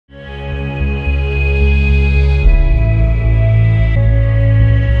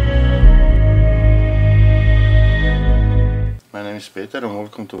Peter and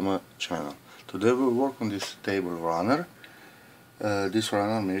welcome to my channel. Today we'll work on this table runner. This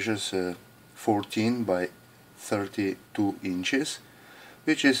runner measures 14 by 32 inches,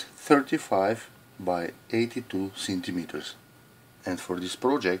 which is 35 by 82 centimeters. And for this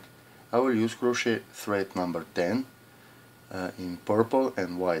project I will use crochet thread number 10 in purple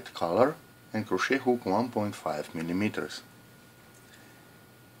and white color and crochet hook 1.5 millimeters.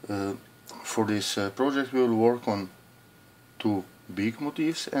 For this project we will work on 2 big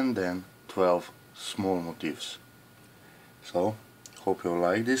motifs and then 12 small motifs. So hope you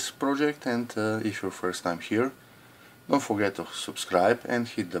like this project, and if you're first time here, don't forget to subscribe and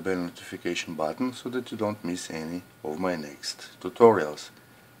hit the bell notification button so that you don't miss any of my next tutorials.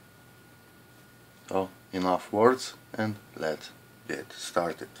 So enough words and let's get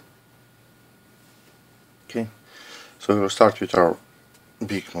started. Okay, so we'll start with our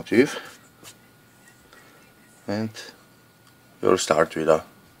big motif and we'll start with a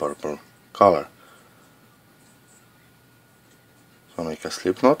purple color. So make a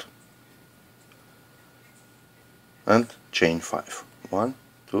slip knot and chain 5. 1,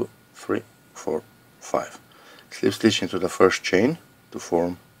 2, 3, 4, 5. Slip stitch into the first chain to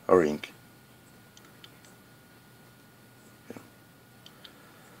form a ring.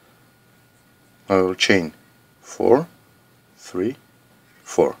 I will chain 4, 3,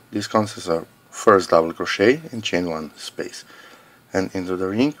 4. This counts as our first double crochet and chain 1 space. And into the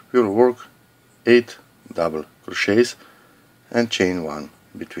ring we will work 8 double crochets and chain 1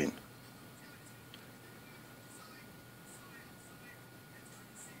 between.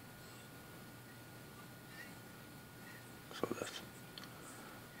 So that's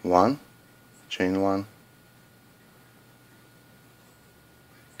 1, chain 1,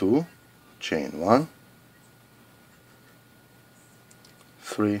 2, chain 1,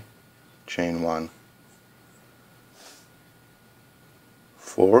 3, chain 1,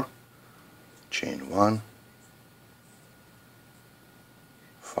 4, chain 1,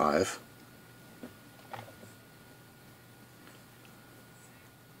 5,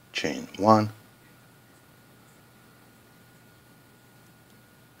 chain 1,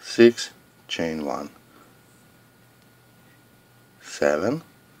 6, chain 1, 7,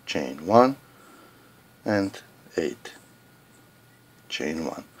 chain 1, and 8, chain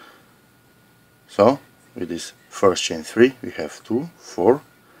 1. So with this first chain 3 we have 2, 4,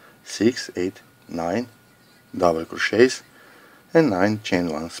 6, 8, 9 double crochets and 9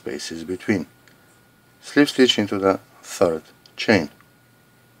 chain 1 spaces between. Slip stitch into the third chain.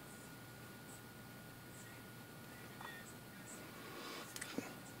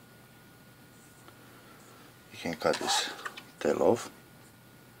 You can cut this tail off.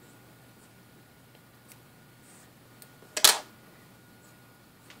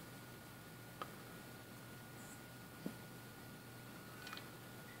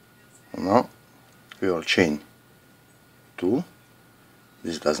 Now we will chain 2,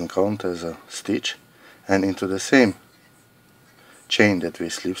 this doesn't count as a stitch, and into the same chain that we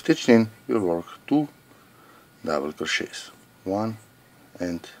slip stitched in we'll work 2 double crochets, 1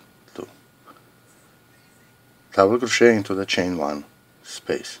 and 2. Double crochet into the chain 1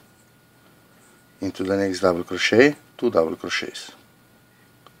 space. Into the next double crochet 2 double crochets.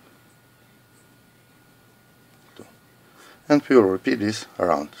 And we will repeat this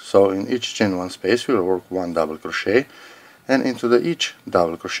around. So in each chain 1 space we will work 1 double crochet, and into each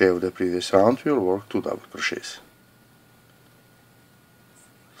double crochet of the previous round we will work 2 double crochets.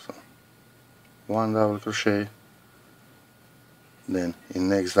 So 1 double crochet, then in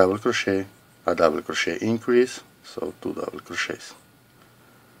next double crochet a double crochet increase, so 2 double crochets.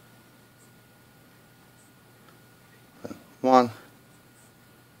 Then 1,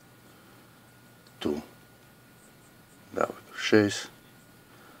 2 double crochets,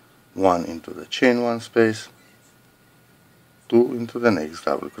 1 into the chain 1 space, 2 into the next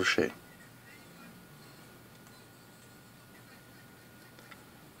double crochet.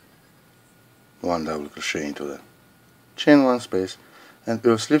 One double crochet into the chain 1 space, and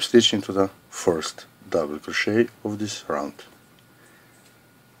we'll slip stitch into the first double crochet of this round.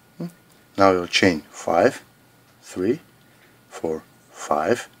 Now we'll chain 5, 3, 4,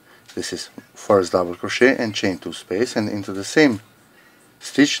 5. This is first double crochet and chain 2 space, and into the same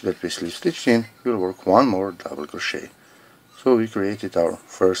stitch that we slip stitched in we'll work 1 more double crochet. So we created our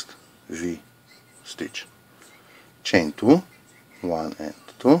first V stitch. Chain 2, 1 and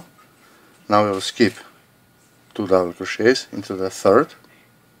 2. Now we'll skip 2 double crochets into the third.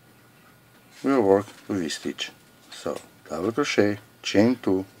 We'll work V stitch. So double crochet, chain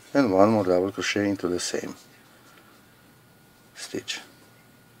 2 and 1 more double crochet into the same stitch.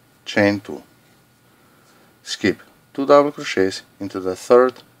 Chain 2. Skip 2 double crochets, into the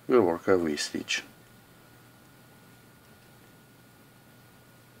third we'll work a V-stitch.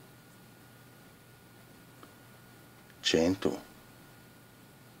 Chain 2.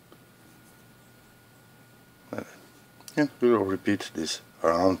 And we will repeat this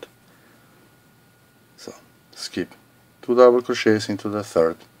around. So skip 2 double crochets into the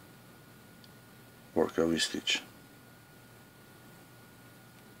third, work a V-stitch.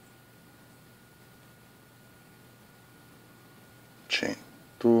 Chain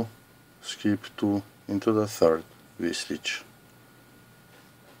 2, skip 2 into the third, V-stitch.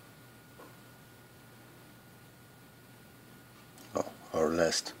 Our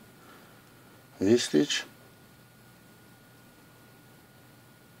last V-stitch.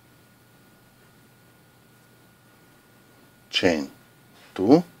 Chain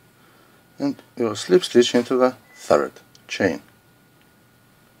 2, and you'll slip stitch into the third chain.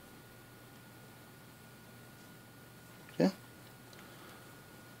 Okay.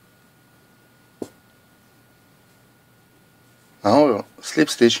 Now we'll slip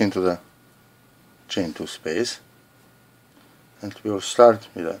stitch into the chain 2 space, and we'll start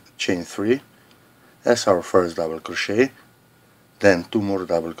with a chain 3 as our first double crochet, then 2 more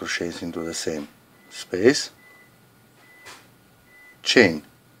double crochets into the same space, chain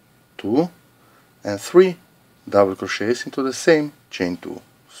 2 and 3 double crochets into the same chain 2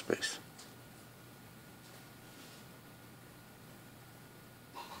 space.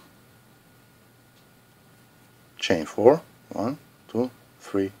 Chain 4, 1, 2,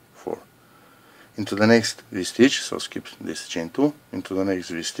 3, 4. Into the next V-stitch, so skip this chain 2, into the next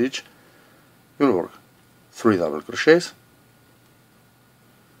V-stitch, you'll work 3 double crochets,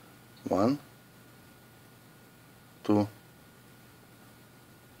 1, 2,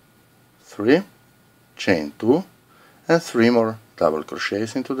 3, chain 2, and 3 more double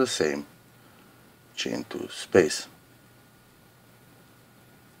crochets into the same chain 2 space.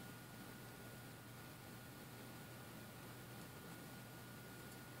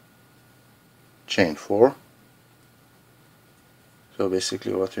 Chain 4. So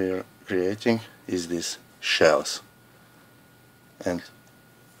basically what we are creating is these shells, and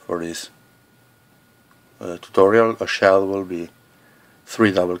for this tutorial a shell will be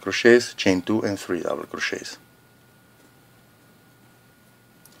 3 double crochets, chain 2 and 3 double crochets.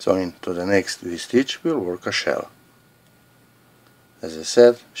 So into the next V-stitch we'll work a shell. As I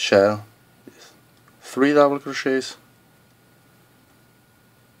said, shell is 3 double crochets,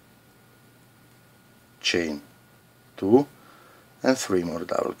 chain 2 and 3 more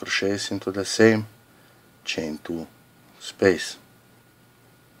double crochets into the same chain 2 space.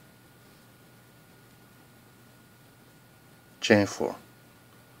 Chain 4.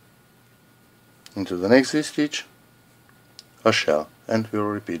 Into the next V-stitch, a shell, and we'll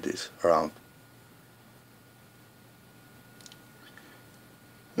repeat this around.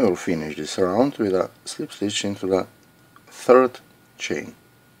 We'll finish this round with a slip stitch into the third chain.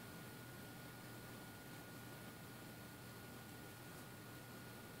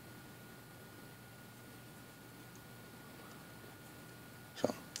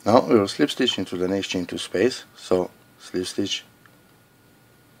 So now we will slip stitch into the next chain 2 space, so slip stitch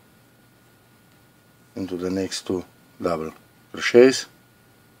into the next 2 double crochets,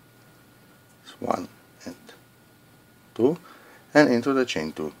 1 and 2, and into the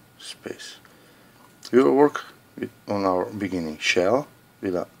chain 2 space. We will work on our beginning shell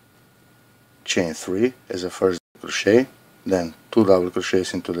with a chain 3 as a first crochet, then 2 double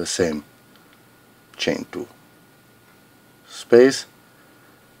crochets into the same chain 2 space,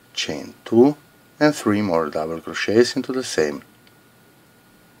 chain 2 and 3 more double crochets into the same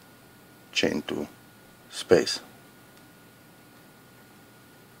chain 2 space.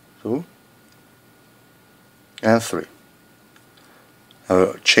 2 and 3.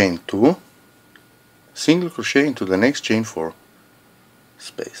 Chain 2, single crochet into the next chain 4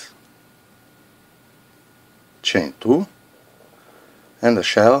 space. Chain 2 and a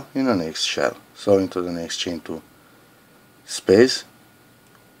shell in the next shell. So into the next chain 2 space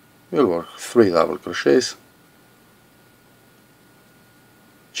we'll work 3 double crochets,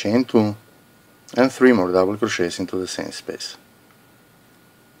 chain 2 and 3 more double crochets into the same space.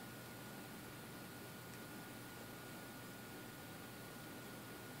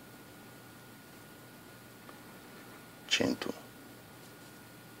 Chain 2.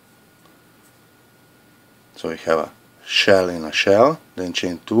 So we have a shell in a shell, then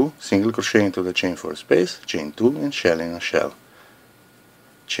chain 2, single crochet into the chain 4 space, chain 2 and shell in a shell.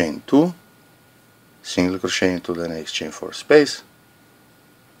 Chain 2, single crochet into the next chain 4 space,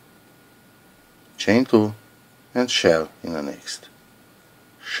 chain 2 and shell in the next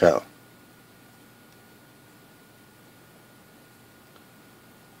shell.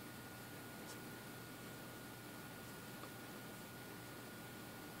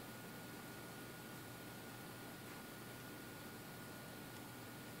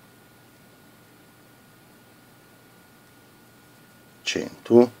 chain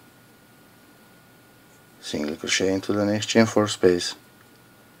 2, single crochet into the next chain 4 space,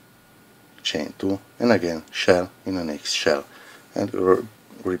 chain 2, and again shell in the next shell, and we'll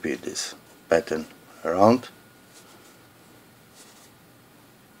repeat this pattern around.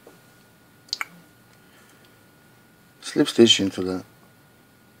 Slip stitch into the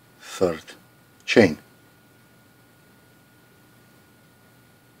third chain,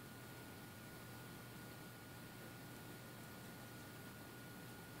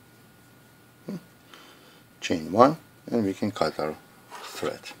 chain 1, and we can cut our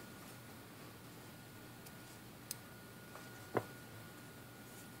thread.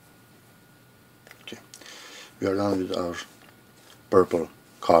 Okay, we are done with our purple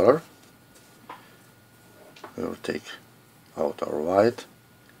color. We will take out our white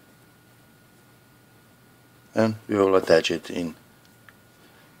and we will attach it in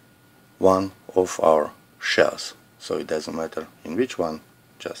one of our shells, so it doesn't matter in which one,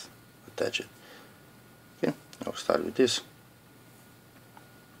 just attach it. Okay, I'll start with this.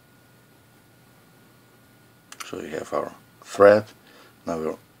 So we have our thread. Now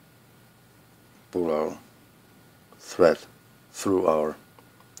we'll pull our thread through our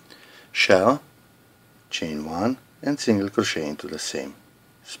shell, chain 1, and single crochet into the same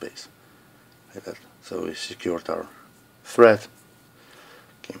space, like that. So we secured our thread.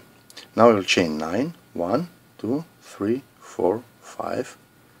 Okay, now we'll chain 9, 1, 2, 3, 4, 5,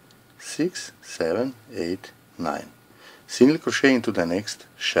 6, 7, 8, 9. Single crochet into the next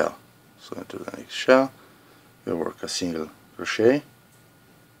shell. So into the next shell, we'll work a single crochet,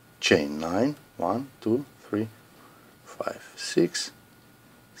 chain 9, 1, 2, 3, 5, 6,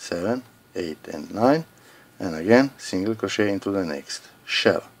 7, 8, and 9, and again single crochet into the next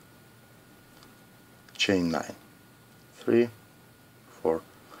shell, chain 9, 3, 4,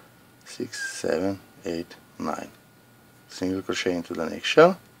 6, 7, 8, 9, single crochet into the next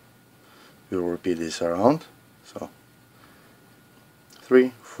shell. We'll repeat this around, so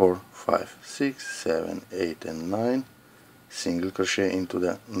 3, 4, 5, 6, 7, 8, and 9, single crochet into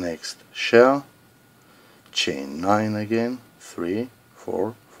the next shell, chain 9 again, 3,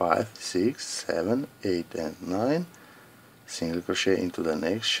 4, 5, 6, 7, 8, and 9, single crochet into the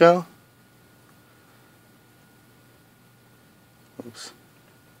next shell,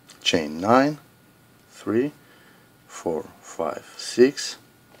 chain 9, 3, 4, 5, 6,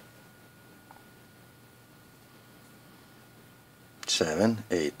 7,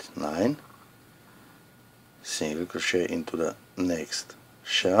 8, 9, single crochet into the next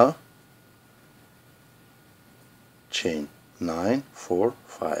shell, chain 9, 4,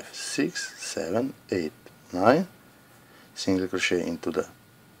 5, 6, 7, 8, 9, single crochet into the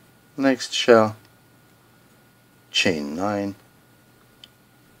next shell, chain 9,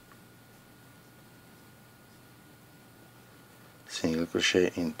 single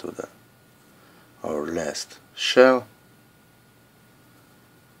crochet into our last shell,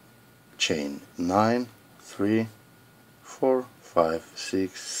 chain 9, 3, 4, 5,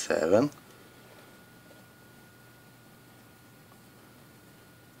 6, 7,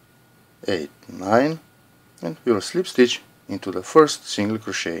 8, 9, and we will slip stitch into the first single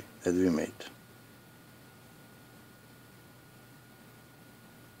crochet that we made.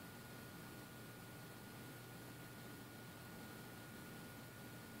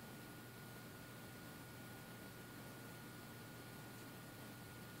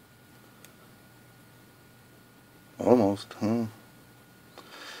 Almost,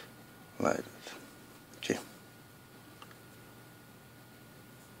 like that. Okay.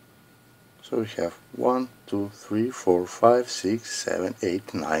 So we have 1, 2, 3, 4, 5, 6, 7,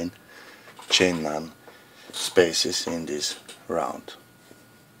 8, 9 chain 9 spaces in this round.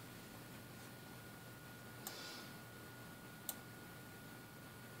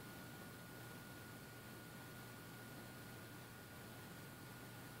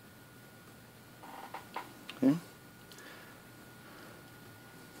 Okay.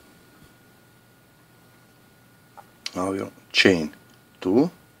 Now we'll chain 2,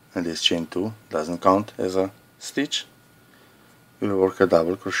 and this chain 2 doesn't count as a stitch. We'll work a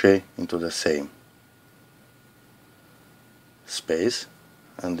double crochet into the same space,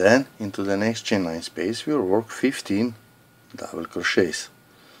 and then into the next chain 9 space we'll work 15 double crochets.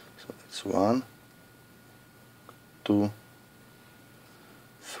 So that's 1, 2,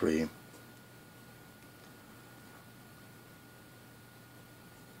 3,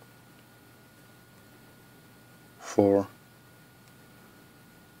 4,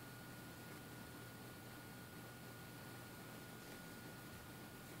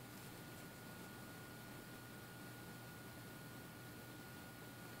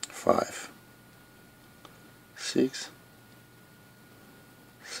 5, 6,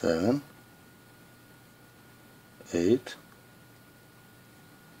 7, 8,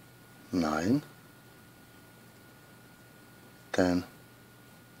 9, 10,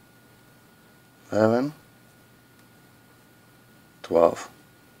 11, 12,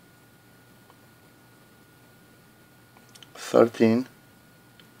 13,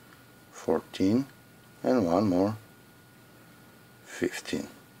 14, and one more, 15.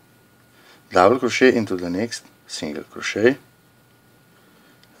 Double crochet into the next single crochet,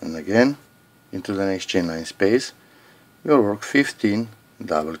 and again into the next chain 9 space. You'll work 15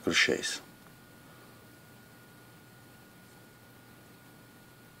 double crochets.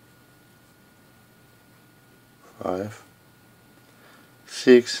 5,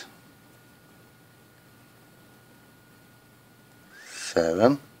 6,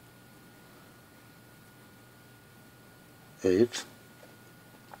 7, 8,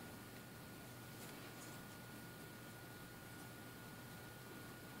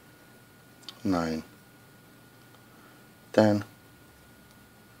 9, 10,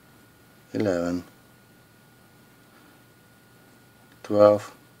 11,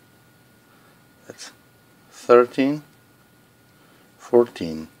 12, that's 13,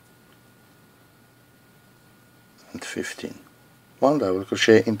 14, and 15. One double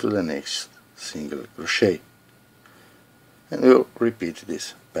crochet into the next single crochet, and we'll repeat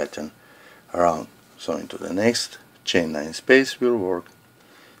this pattern around. So into the next chain 9 space we'll work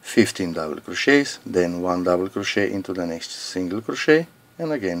 15 double crochets, then 1 double crochet into the next single crochet,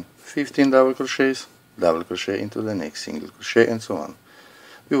 and again 15 double crochets, double crochet into the next single crochet, and so on.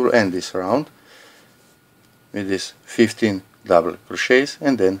 We will end this round with this 15 double crochets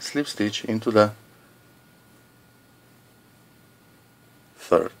and then slip stitch into the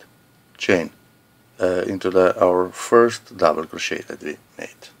third chain, into our first double crochet that we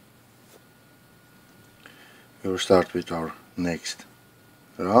made. We will start with our next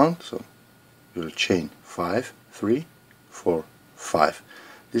round, so we will chain 5, 3, 4, 5.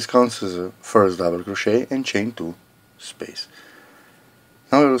 This counts as a first double crochet and chain 2 space.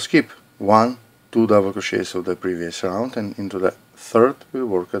 Now we will skip 1, 2 double crochets of the previous round, and into the third we'll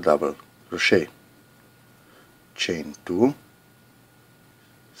work a double crochet. Chain 2,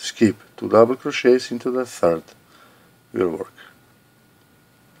 skip 2 double crochets into the third, we'll work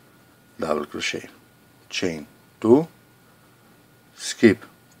double crochet. Chain 2, skip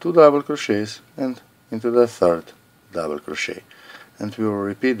 2 double crochets and into the third double crochet, and we will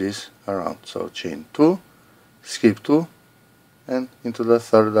repeat this around. So chain 2, skip 2, and into the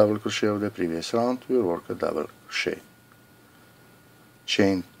third double crochet of the previous round we will work a double crochet.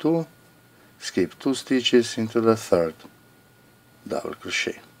 Chain 2, skip 2 stitches into the third double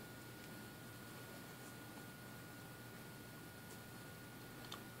crochet.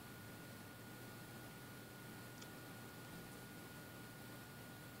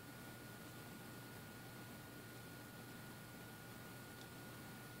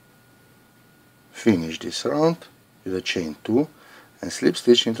 Finish this round with a chain 2 and slip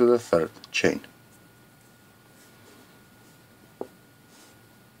stitch into the third chain.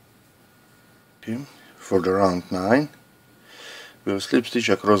 Okay. For the round 9 we will slip stitch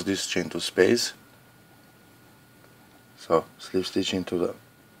across this chain 2 space, so slip stitch into the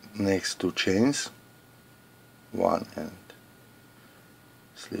next 2 chains, 1, and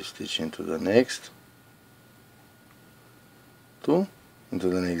slip stitch into the next 2, into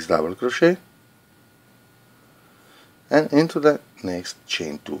the next double crochet, and into the next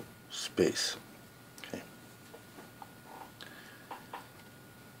chain 2 space. Okay.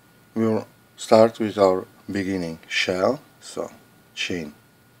 We will start with our beginning shell, so chain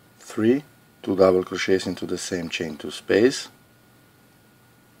 3, 2 double crochets into the same chain 2 space,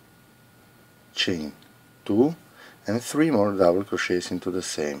 chain 2, and 3 more double crochets into the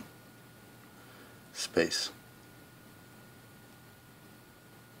same space.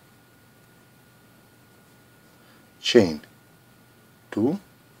 Chain 2,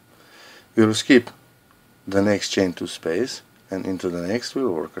 we will skip the next chain 2 space, and into the next we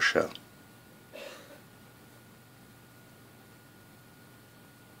will work a shell.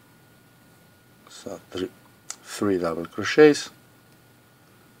 So 3 double crochets,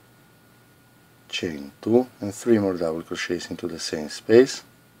 chain 2, and 3 more double crochets into the same space,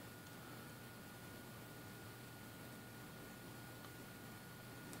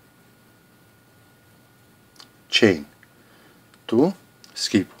 chain 2,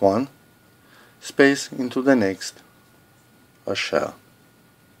 skip 1 space into the next a shell.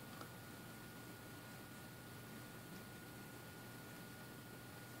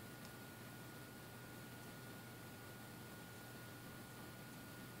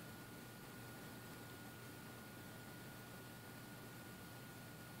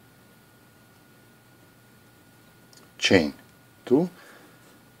 chain 2,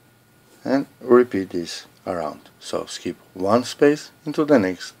 and repeat this around. So skip one space into the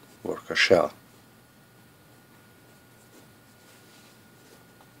next, work a shell.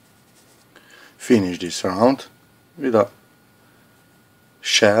 Finish this round with a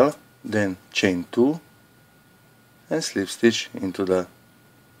shell, then chain 2 and slip stitch into the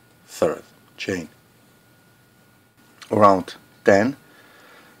third chain. Round 10,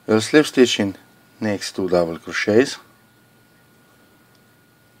 we'll slip stitch in next 2 double crochets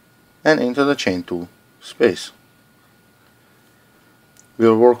and into the chain 2 space.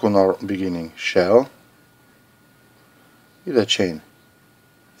 We'll work on our beginning shell with a chain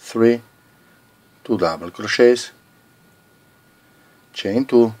 3, 2 double crochets, chain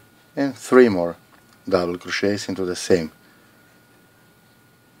 2 and 3 more double crochets into the same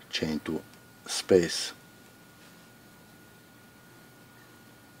chain 2 space.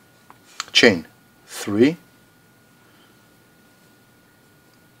 Chain 3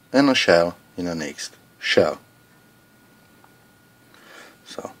 and a shell in the next shell.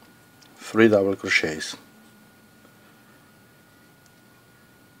 So 3 double crochets,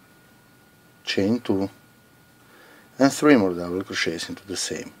 chain 2 and 3 more double crochets into the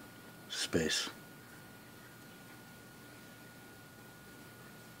same space.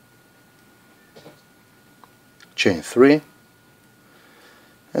 Chain 3,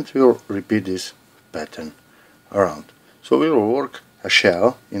 and we'll repeat this pattern around. So we will work a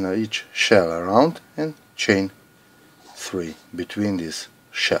shell in each shell around and chain 3 between these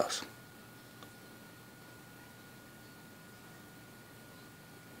shells.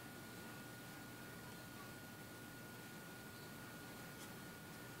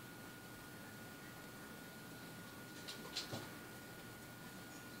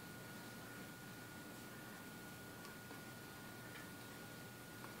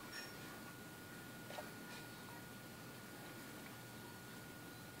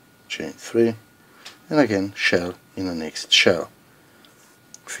 Chain 3 and again shell in the next shell.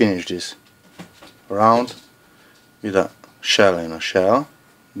 Finish this round with a shell in a shell,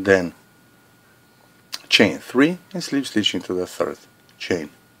 then chain 3 and slip stitch into the third chain.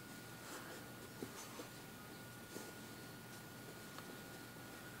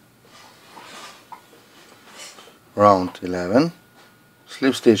 Round 11,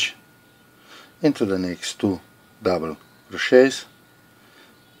 slip stitch into the next 2 double crochets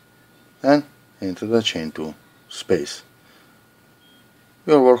and into the chain 2 space.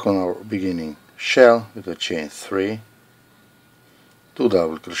 We'll work on our beginning shell with a chain 3, 2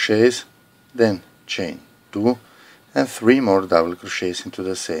 double crochets, then chain 2 and 3 more double crochets into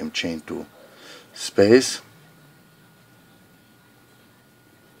the same chain 2 space.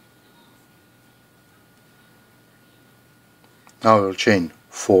 Now we'll chain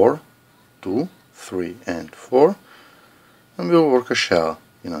 4, 2, 3 and 4, and we'll work a shell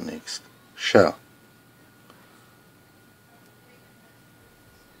in the next shell.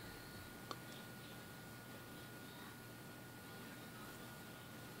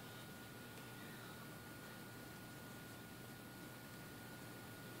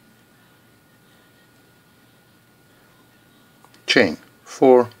 Chain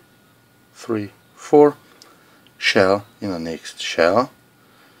 4, 3, 4, shell in the next shell,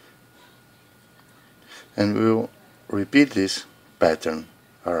 and we'll repeat this pattern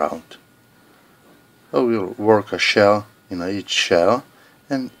around. So we'll work a shell in each shell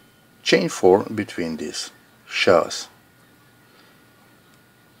and chain 4 between these shells.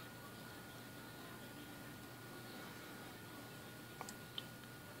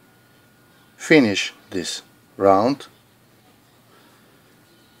 Finish this round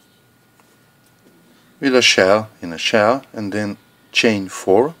with a shell in a shell and then chain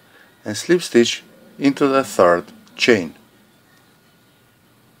 4 and slip stitch into the third chain.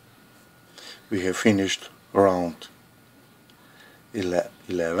 We have finished round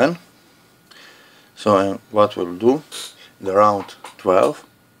 11. So what we'll do in the round 12,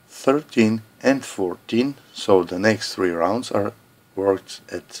 13 and 14, so the next 3 rounds are worked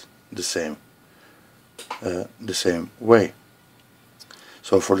at the same way.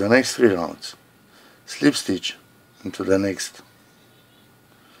 So for the next 3 rounds, slip stitch into the next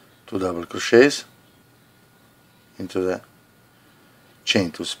 2 double crochets into the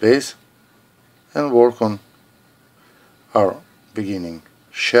chain 2 space and work on our beginning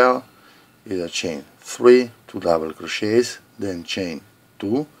shell with a chain 3, 2 double crochets, then chain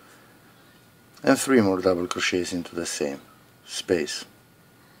 2 and 3 more double crochets into the same space.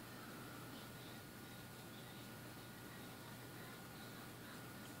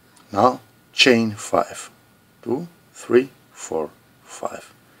 Now chain 5, 2, 3, 4,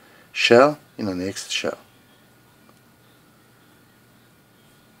 5, shell in the next shell.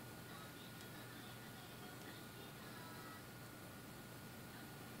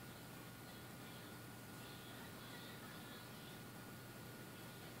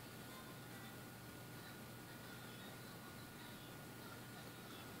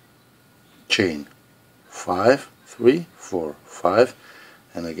 chain 5, 3, 4, 5,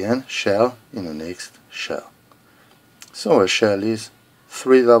 and again shell in the next shell. So a shell is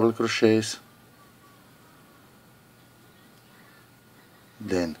 3 double crochets,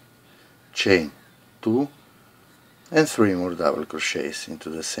 then chain 2 and 3 more double crochets into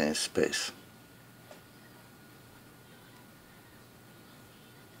the same space.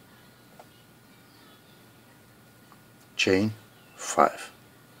 Chain 5,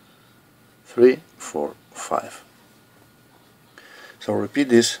 3, 4, 5. So repeat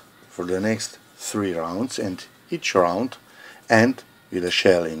this for the next 3 rounds, and each round end with a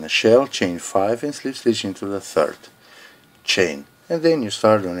shell in a shell, chain 5 and slip stitch into the third chain, and then you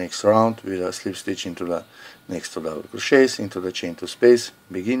start the next round with a slip stitch into the next 2 double crochets into the chain 2 space,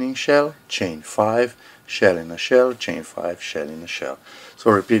 beginning shell, chain 5, shell in a shell, chain 5, shell in a shell. So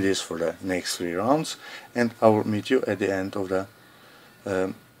repeat this for the next 3 rounds, and I will meet you at the end of the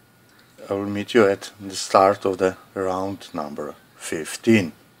I will meet you at the start of the round number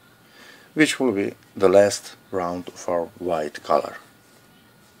 15, which will be the last round of our white color.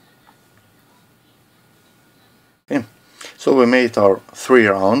 Okay. So we made our 3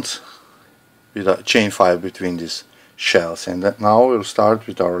 rounds with a chain 5 between these shells, and now we'll start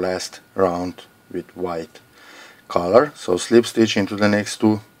with our last round with white color. So slip stitch into the next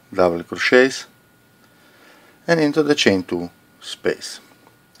 2 double crochets and into the chain 2 space.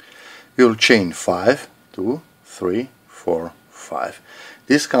 You'll chain 5, 2, 3, 4, 5.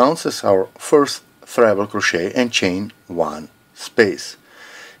 This counts as our first treble crochet and chain 1 space.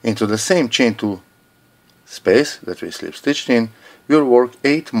 Into the same chain 2 space that we slip stitched in, we'll work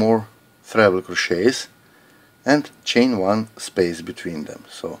 8 more treble crochets and chain 1 space between them.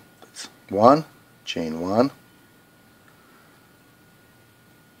 So that's 1, chain 1,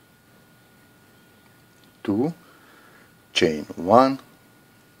 2, chain 1,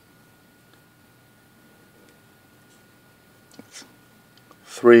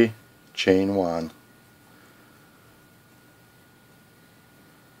 3, chain 1,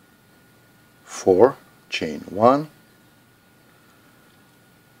 4, chain 1,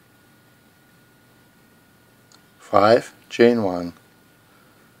 5, chain 1,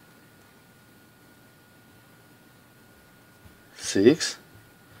 6,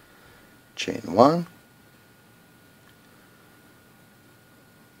 chain 1,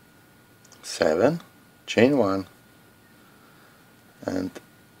 7, chain 1, and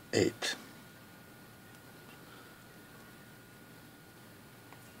 8.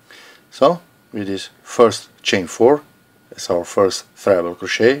 So with this first chain 4 as our first treble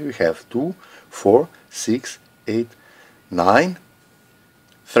crochet, we have 2, 4, 6, 8, 9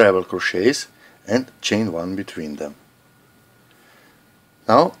 treble crochets and chain 1 between them.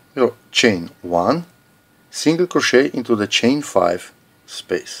 Now we'll chain 1, single crochet into the chain 5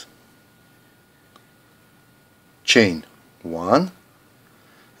 space, chain 1,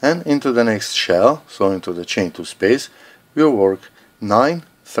 and into the next shell, so into the chain 2 space, we'll work 9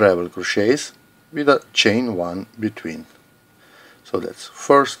 treble crochets with a chain 1 between. So that's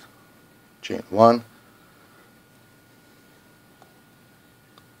first chain 1,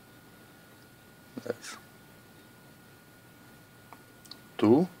 that's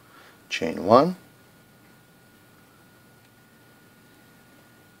 2, chain 1,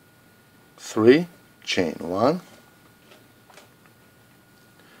 3, chain 1,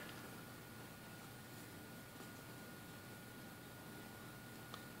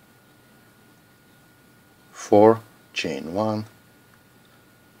 4, chain 1,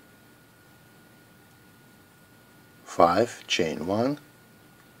 5, chain 1,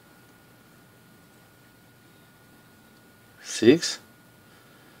 6,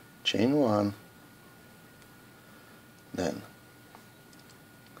 chain 1, then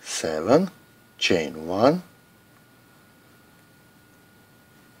 7, chain 1,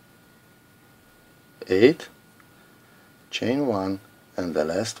 8, chain 1, and the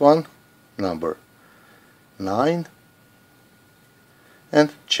last one, number 9,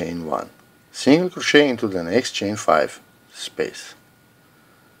 and chain 1. Single crochet into the next chain 5 space.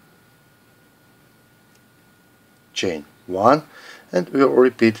 Chain 1, and we'll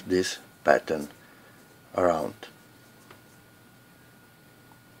repeat this pattern around.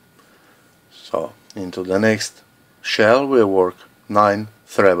 So into the next shell we'll work 9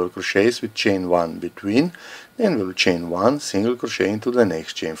 treble crochets with chain 1 between, then we'll chain 1, single crochet into the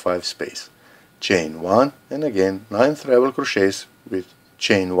next chain 5 space, chain 1, and again 9 treble crochets with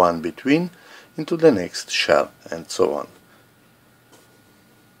chain 1 between into the next shell, and so on.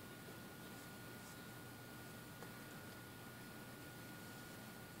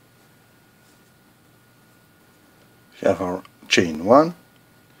 We have our chain 1,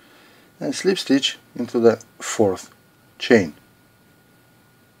 and slip stitch into the fourth chain.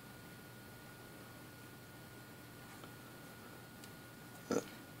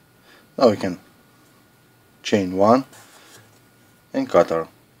 Now we can chain one and cut our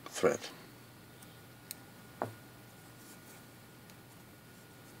thread.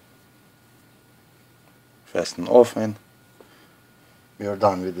 Fasten off, and we are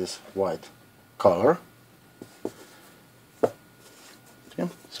done with this white color. Okay,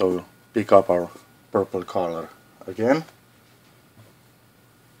 so we'll pick up our purple color again.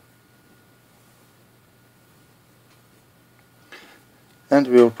 And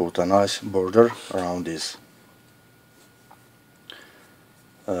we'll put a nice border around this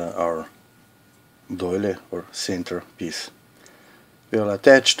our doily or center piece. We'll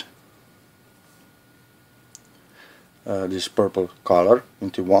attach this purple color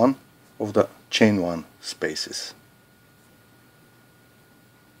into one of the chain one spaces.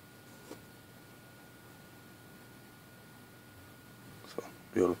 So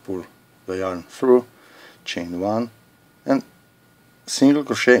we'll pull the yarn through, chain one, and single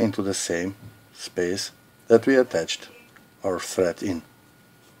crochet into the same space that we attached our thread in.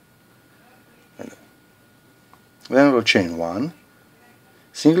 And then we'll chain one,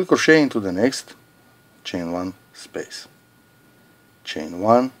 single crochet into the next chain one space, chain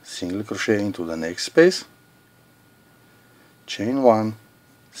one, single crochet into the next space, chain one,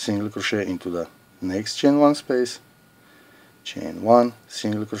 single crochet into the next chain one space, chain one,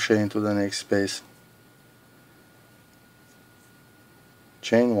 single crochet into the next space,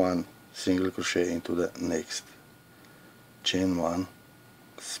 chain one, single crochet into the next chain one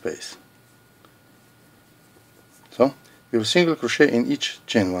space. So we will single crochet in each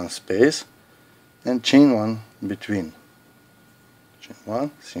chain one space and chain one between. Chain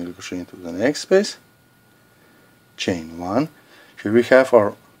one, single crochet into the next space, chain one. Here we have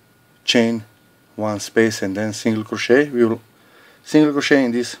our chain one space and then single crochet. We will single crochet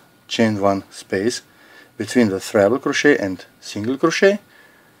in this chain one space between the treble crochet and single crochet,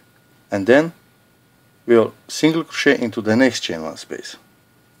 and then we'll single crochet into the next chain one space.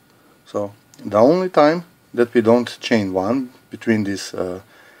 So the only time that we don't chain one between these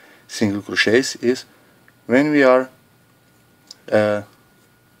single crochets is when we are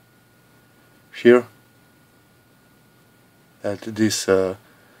here at this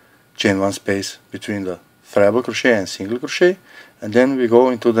chain one space between the treble crochet and single crochet, and then we go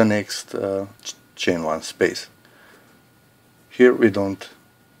into the next chain one space. Here we don't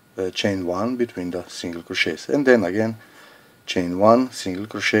chain one between the single crochets, and then again chain one, single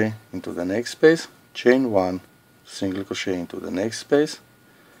crochet into the next space, chain one, single crochet into the next space,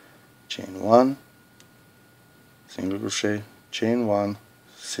 chain one, single crochet, chain one,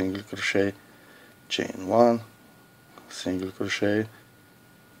 single crochet, chain one, single crochet,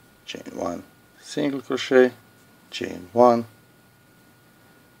 chain one, single crochet, chain one,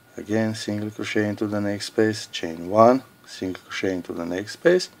 again single crochet into the next space, chain one, single crochet into the next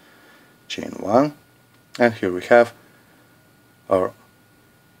space, chain one, and here we have our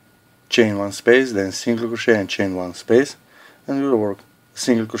chain one space, then single crochet and chain one space, and we'll work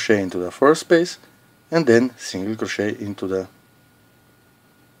single crochet into the first space and then single crochet into the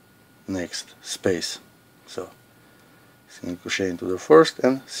next space. So single crochet into the first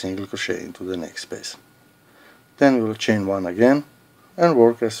and single crochet into the next space. Then we'll chain one again and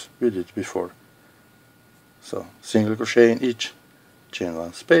work as we did before. So single crochet in each chain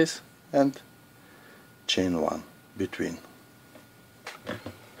one space and chain one between.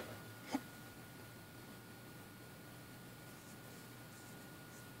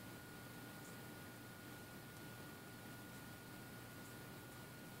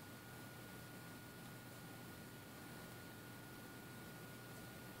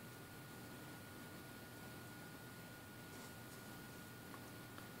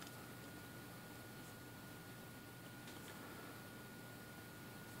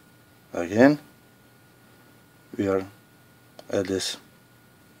 Again, we are at this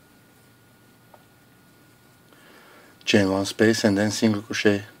chain one space and then single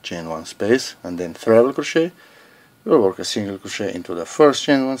crochet, chain one space, and then treble crochet. We'll work a single crochet into the first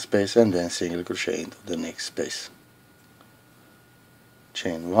chain one space and then single crochet into the next space.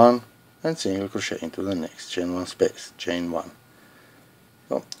 Chain one and single crochet into the next chain one space, chain one.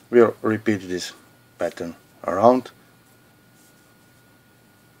 So we'll repeat this pattern around.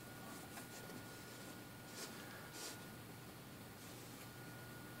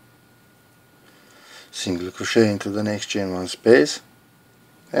 Single crochet into the next chain one space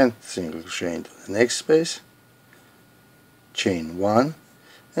and single crochet into the next space, chain one,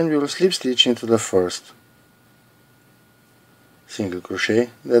 and we will slip stitch into the first single crochet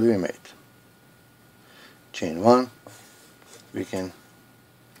that we made. Chain 1, we can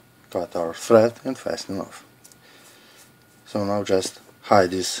cut our thread and fasten off. So now just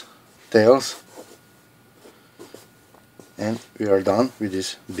hide these tails and we are done with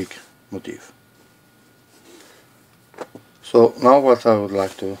this big motif. So now what I would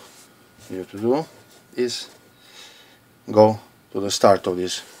like you to do is go to the start of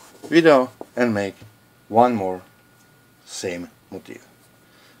this video and make one more same motif.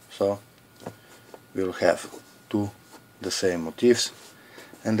 So we'll have two the same motifs,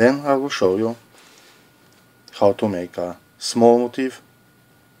 and then I will show you how to make a small motif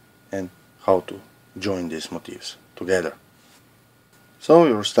and how to join these motifs together. So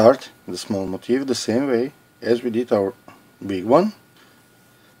we will start the small motif the same way as we did our big one,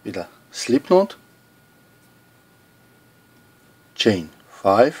 with a slip knot, chain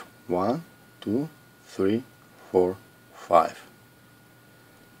 5, 1, 2, 3, 4, 5.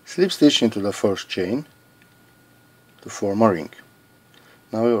 Slip stitch into the first chain to form a ring.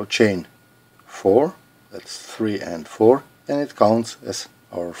 Now we will chain 4, that's 3 and 4, and it counts as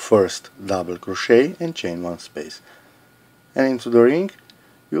our first double crochet and chain 1 space. And into the ring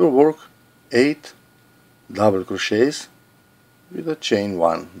we will work 8 double crochets with a chain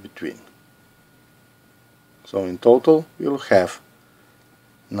 1 between. So in total we will have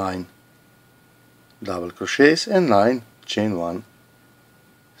 9 double crochets and 9 chain 1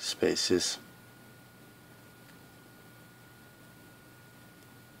 spaces.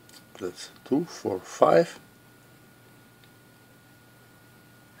 That's 2, 4, 5,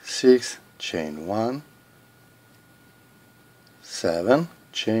 6, chain 1, 7,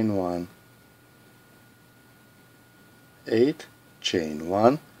 chain 1, 8, chain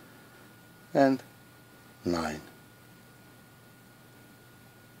 1, and 9,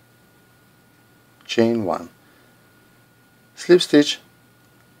 chain 1. Slip stitch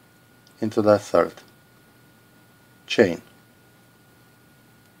into the third chain.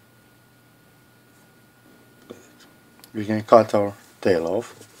 We can cut our tail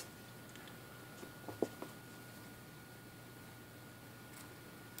off.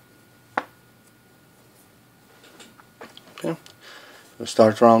 Okay. We'll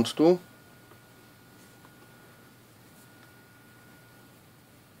start round 2.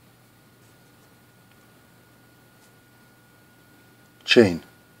 Chain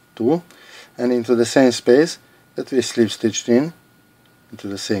 2, and into the same space that we slip stitched in, into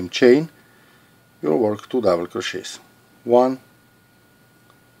the same chain, we'll work 2 double crochets. 1,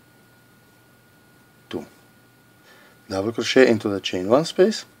 2. Double crochet into the chain 1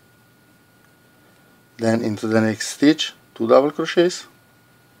 space, then into the next stitch 2 double crochets,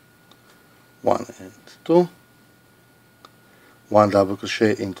 1 and 2, 1 double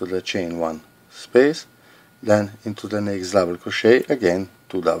crochet into the chain 1 space, then into the next double crochet again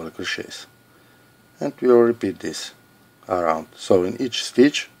 2 double crochets, and we will repeat this around. So in each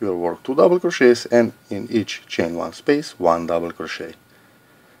stitch we will work 2 double crochets, and in each chain 1 space 1 double crochet,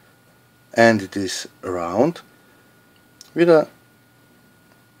 and it is round with a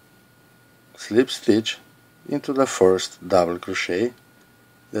slip stitch into the first double crochet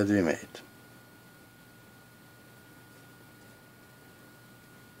that we made.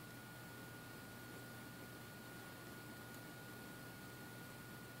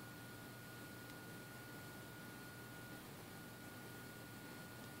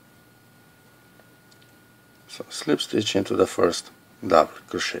 So slip stitch into the first double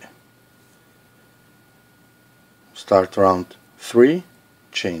crochet. Start round 3,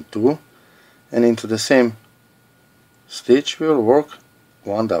 chain 2, and into the same stitch we will work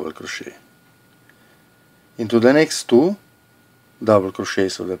 1 double crochet. Into the next 2 double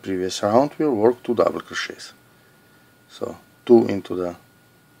crochets of the previous round we will work 2 double crochets. So 2 into the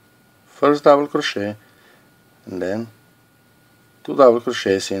first double crochet, and then 2 double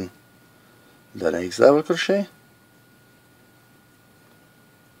crochets in the next double crochet.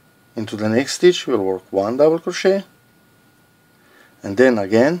 Into the next stitch we'll work 1 double crochet, and then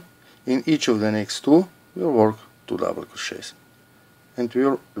again in each of the next 2 we'll work 2 double crochets, and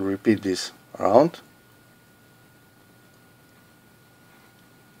we'll repeat this around.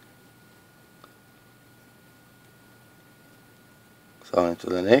 So into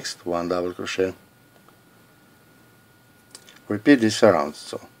the next 1 double crochet. Repeat this around.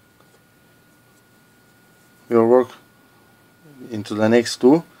 So we will work into the next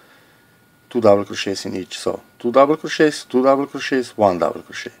 2 double crochets in each. So 2 double crochets, 2 double crochets, 1 double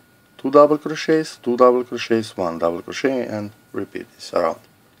crochet, 2 double crochets, 2 double crochets, 1 double crochet, and repeat this around.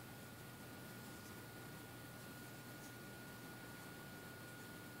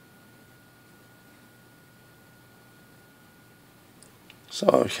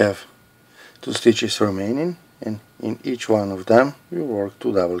 So we have 2 stitches remaining, and in each one of them we work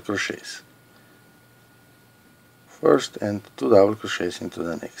 2 double crochets first and 2 double crochets into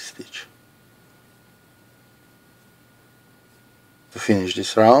the next stitch. To finish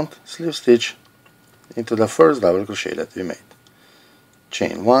this round, slip stitch into the first double crochet that we made,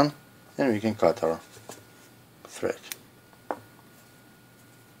 chain 1, and we can cut our thread.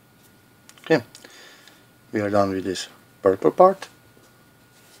 Okay, we are done with this purple part.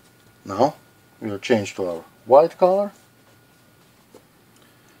 Now we will change to our white color.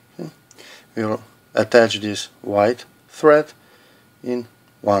 Okay. We will attach this white thread in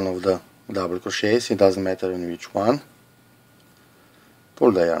one of the double crochets, it doesn't matter in which one.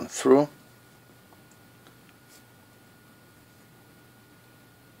 Pull the yarn through,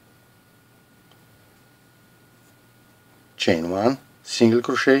 chain 1, single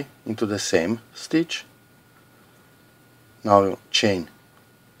crochet into the same stitch. Now we'll chain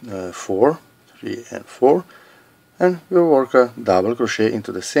 4, 3 and 4, and we'll work a double crochet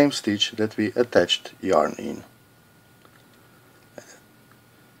into the same stitch that we attached yarn in.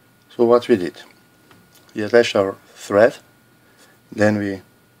 So what we did, we attached our thread, then we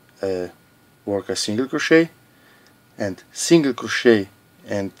work a single crochet and single crochet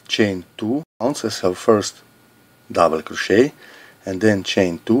and chain 2 counts as our first double crochet, and then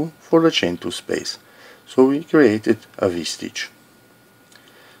chain 2 for the chain 2 space. So we created a V-stitch.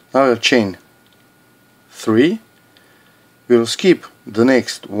 Now we'll chain 3, we'll skip the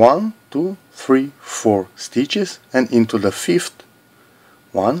next 1, 2, 3, 4 stitches, and into the 5th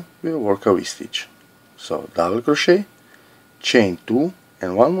one we'll work a V-stitch. So double crochet, chain 2,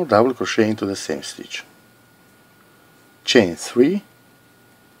 and 1 more double crochet into the same stitch. Chain 3,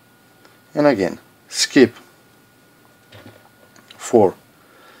 and again skip 4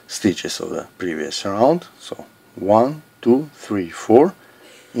 stitches of the previous round, so 1, 2, 3, 4,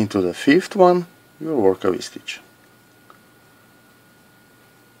 into the 5th one we will work a V-stitch.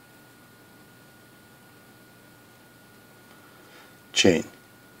 Chain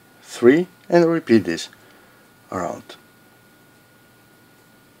 3 and repeat this around.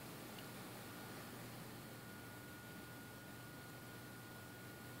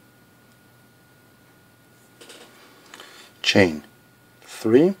 Chain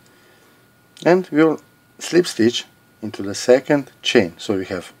 3, and we'll slip stitch into the second chain. So we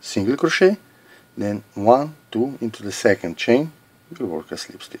have single crochet, then 1, 2 into the second chain, we'll work a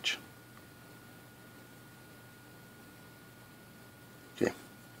slip stitch. Okay,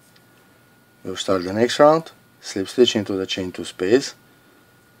 we'll start the next round, slip stitch into the chain 2 space,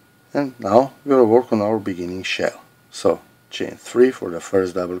 and now we'll work on our beginning shell. So chain 3 for the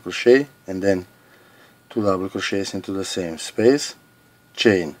first double crochet, and then 2 double crochets into the same space,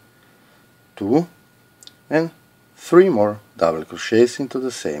 chain 2, and 3 more double crochets into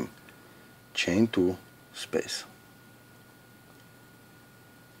the same chain 2 space.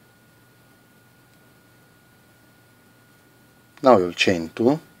 Now we'll chain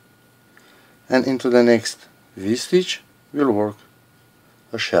 2, and into the next V-stitch we'll work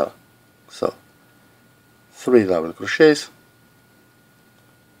a shell. So 3 double crochets,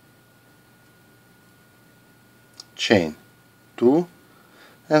 chain 2,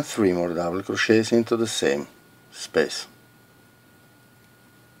 and 3 more double crochets into the same space.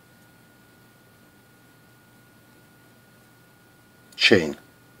 Chain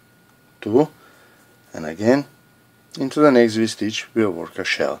 2, and again into the next V-stitch we'll work a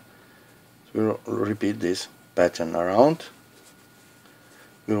shell. We'll repeat this pattern around.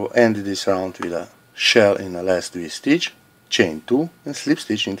 We will end this round with a shell in the last V-stitch, chain 2, and slip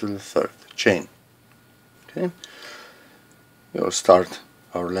stitch into the 3rd chain. Okay, we will start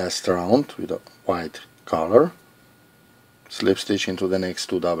our last round with a white color, slip stitch into the next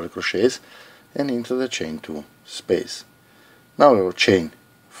 2 double crochets and into the chain 2 space. Now we will chain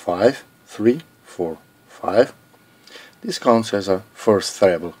 5, 3, 4, 5. This counts as a first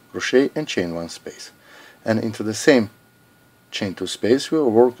treble crochet and chain 1 space. And into the same chain 2 space we will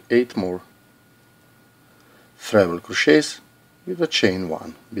work 8 more treble crochets with a chain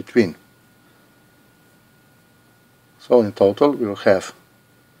 1 between. So in total we will have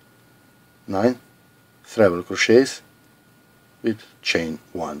 9 treble crochets with chain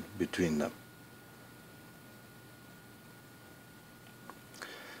 1 between them.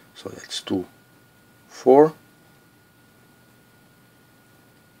 So that's 2, 4,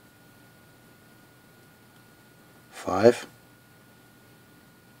 5,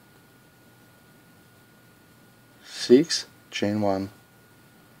 6, chain 1,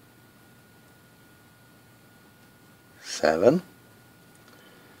 7,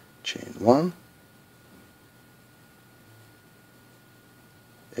 chain 1,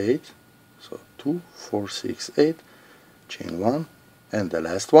 8, so 2, 4, 6, 8, chain 1, and the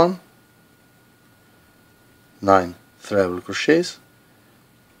last one, 9 treble crochets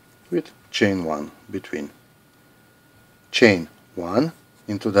with chain 1 between. Chain 1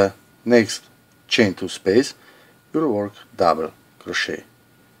 into the next chain 2 space, you'll work double crochet.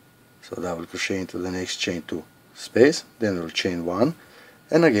 So double crochet into the next chain 2 space, then we'll chain 1,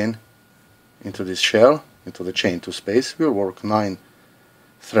 and again into this shell, into the chain 2 space, we'll work 9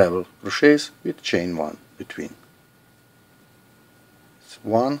 treble crochets with chain 1 between. It's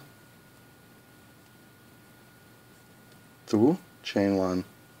 1, 2, chain 1,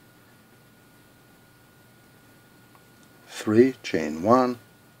 3, chain 1,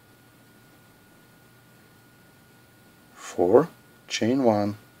 4, chain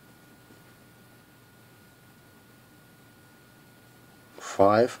 1,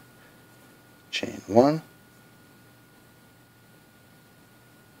 5, chain 1,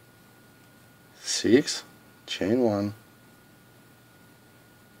 6, chain 1,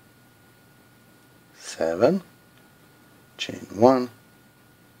 7, chain 1,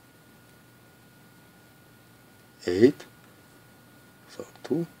 8, so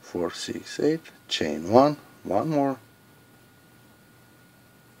 2, 4, 6, 8, chain 1, one more,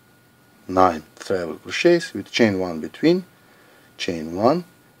 9 treble crochets with chain 1 between, chain 1,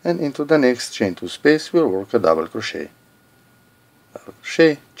 and into the next chain 2 space we'll work a double crochet. Double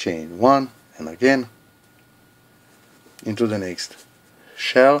crochet, chain 1, and again into the next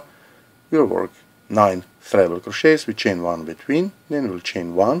shell we'll work 9 treble crochets with chain 1 between, then we'll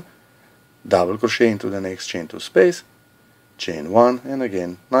chain 1, double crochet into the next chain 2 space, chain 1, and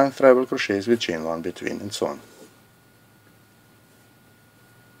again 9 treble crochets with chain 1 between, and so on.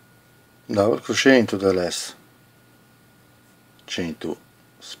 Double crochet into the last chain 2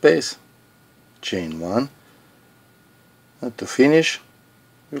 space, chain 1, and to finish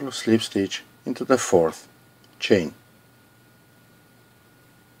we will slip stitch into the 4th chain.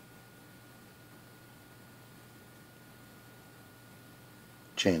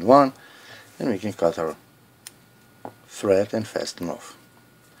 Chain 1, and we can cut our thread and fasten off.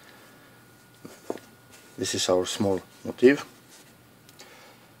 This is our small motif.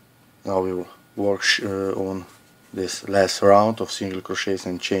 Now we will work on this last round of single crochets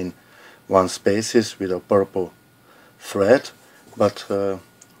and chain 1 spaces with a purple thread, but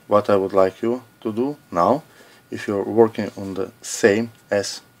what I would like you to do now, if you're working on the same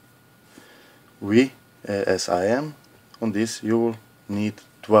as I am on this, you will need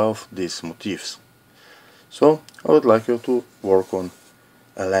 12 these motifs. So I would like you to work on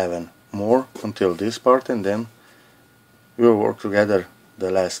 11 more until this part, and then we will work together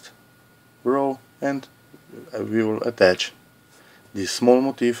the last row, and we will attach this small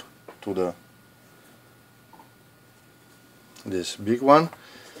motif to this big one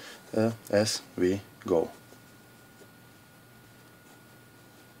as we go.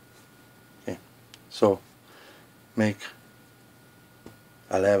 Okay, so make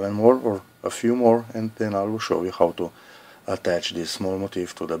 11 more or a few more, and then I will show you how to attach this small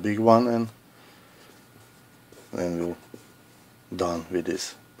motif to the big one, and then we're done with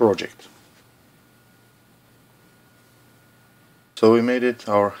this project. So we made it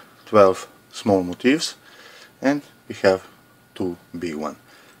our 12 small motifs, and we have 2 big ones.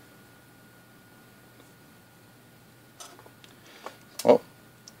 Oh,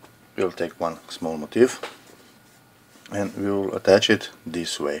 we'll take one small motif and we will attach it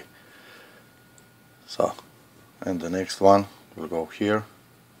this way. So, and the next one will go here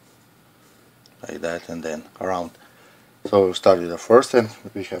like that, and then around. So we'll start with the first, and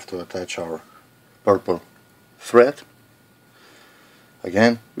we have to attach our purple thread.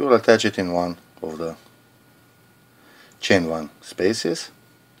 Again, we will attach it in one of the chain 1 spaces,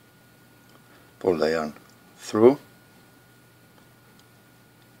 pull the yarn through,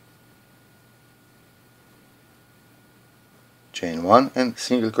 chain 1, and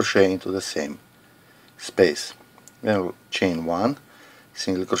single crochet into the same space. Then we'll chain 1,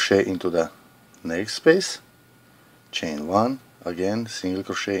 single crochet into the next space, chain 1, again single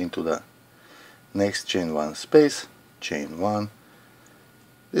crochet into the next chain 1 space, chain 1.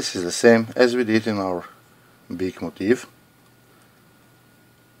 This is the same as we did in our big motif.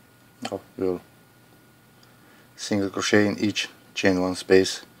 Now we'll single crochet in each chain 1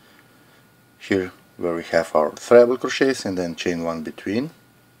 space here where we have our treble crochets, and then chain 1 between.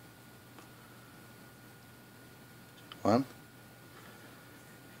 1.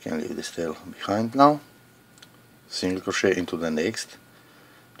 You can leave this tail behind now. Single crochet into the next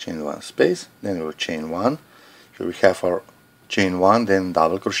chain 1 space, then we'll chain 1. Here we have our chain 1, then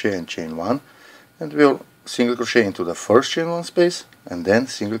double crochet and chain 1, and we'll single crochet into the first chain 1 space and then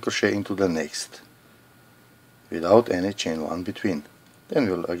single crochet into the next without any chain 1 between. Then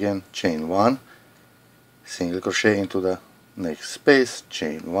we'll again chain 1, single crochet into the next space,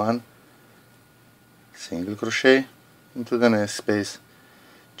 chain 1, single crochet into the next space,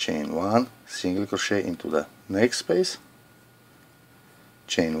 chain 1, single crochet into the next space,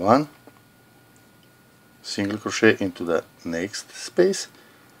 chain 1, single crochet into the next space,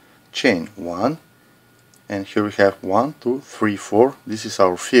 chain 1, and here we have 1, 2, 3, 4. This is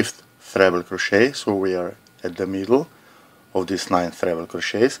our 5th treble crochet, so we are at the middle of these 9 treble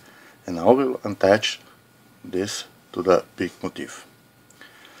crochets, and now we'll attach this to the big motif.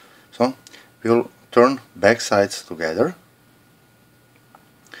 So we'll turn back sides together,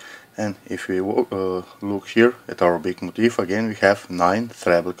 and if we look here at our big motif, again we have 9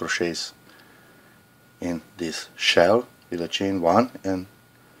 treble crochets in this shell with a chain 1, and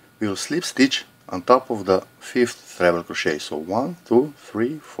we'll slip stitch on top of the 5th treble crochet. So 1, 2,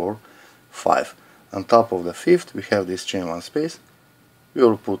 3, 4, 5. On top of the 5th we have this chain 1 space. We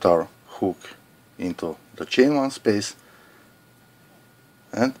will put our hook into the chain 1 space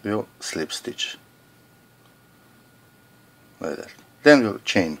and we'll slip stitch like that. Then we'll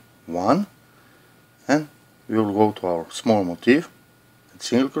chain 1 and we will go to our small motif and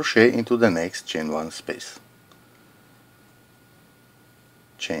single crochet into the next chain 1 space.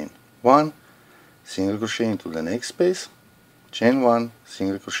 Chain 1, single crochet into the next space, chain 1,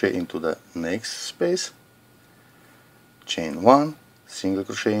 single crochet into the next space, chain 1, single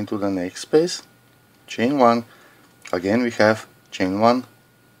crochet into the next space, chain 1, again we have chain 1,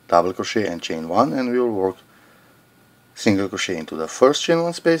 double crochet and chain 1, and we will work single crochet into the first chain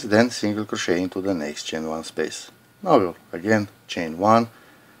 1 space, then single crochet into the next chain 1 space. Now we'll again chain 1,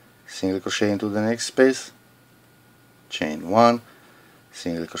 single crochet into the next space, chain 1,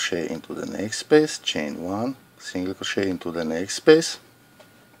 single crochet into the next space, chain 1, single crochet into the next space,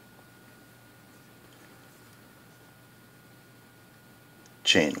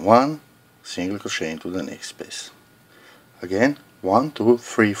 chain 1, single crochet into the next space. Again 1, 2,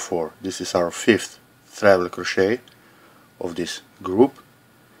 3, 4. This is our 5th treble crochet of this group.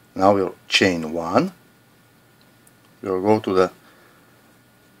 Now we'll chain 1, we'll go to the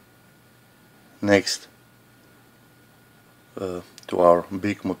next to our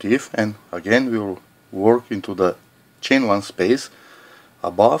big motif, and again we will work into the chain 1 space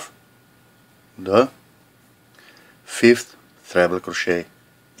above the 5th treble crochet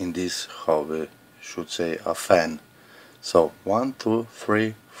in this, how we should say, a fan. So 1, 2,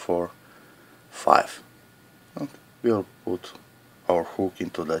 3, 4, 5. And we'll put our hook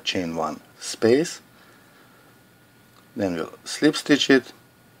into the chain 1 space, then we'll slip stitch it,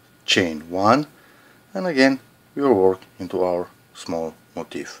 chain 1, and again we'll work into our small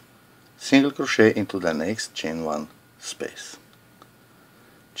motif. Single crochet into the next chain 1 space,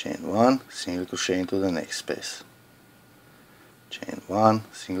 chain 1, single crochet into the next space, chain 1,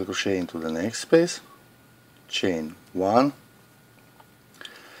 single crochet into the next space, chain 1,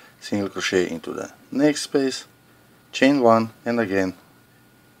 single crochet into the next space, chain 1, and again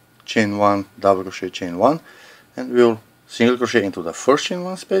chain 1, double crochet, chain 1, and we'll single crochet into the first chain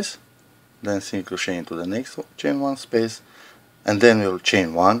 1 space, then single crochet into the next chain 1 space, and then we'll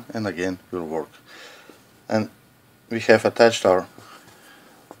chain 1, and again we'll work. And we have attached our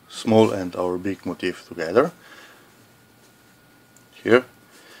small and our big motif together here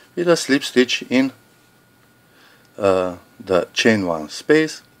with a slip stitch in the chain 1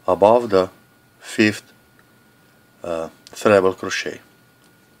 space above the 5th treble crochet.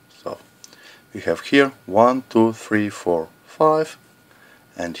 So we have here 1, 2, 3, 4, 5,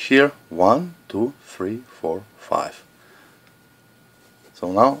 and here 1, 2, 3, 4, 5.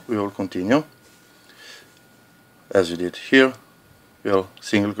 So now we will continue as we did here. We'll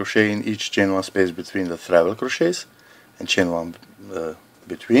single crochet in each chain 1 space between the treble crochets and chain 1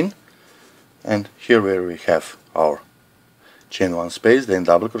 between, and here where we have our chain 1 space, then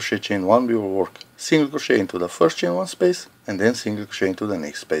double crochet, chain 1, we will work single crochet into the first chain 1 space and then single crochet into the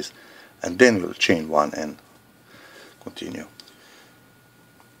next space, and then we'll chain 1 and continue.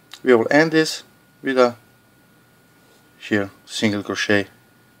 We will end this with a here single crochet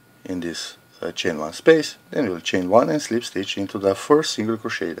in this chain 1 space, then we'll chain 1 and slip stitch into the first single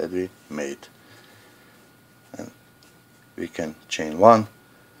crochet that we made, and we can chain 1,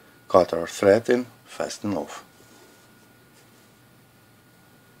 cut our thread and fasten off.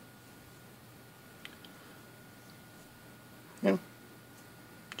 And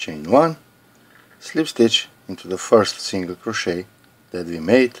chain 1, slip stitch into the first single crochet that we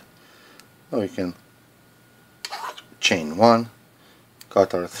made. Now we can chain 1,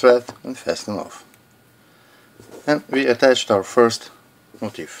 cut our thread and fasten off. and we attached our first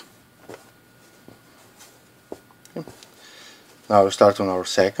motif. Okay. Now we start on our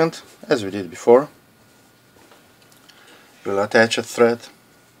second, as we did before. We'll attach a thread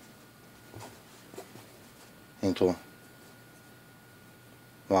into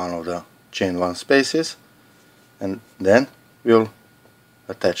one of the chain 1 spaces, and then we'll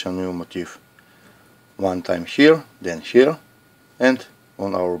attach a new motif one time here, then here, and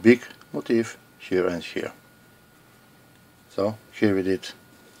on our big motif here and here. So here we did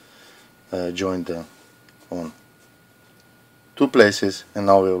join the on 2 places, and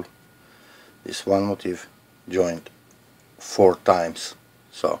now we'll this one motif joined 4 times.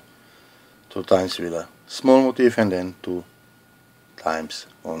 So 2 times with a small motif and then 2 times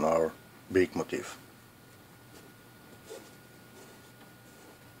on our big motif.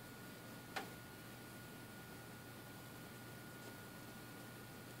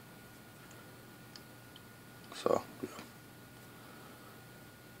 So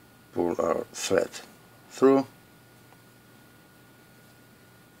pull our thread through,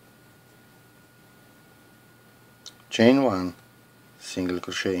 chain 1, single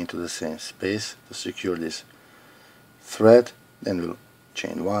crochet into the same space to secure this thread, then we'll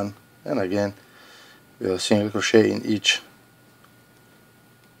chain 1, and again we'll single crochet in each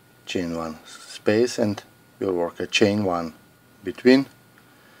chain 1 space, and we'll work a chain 1 between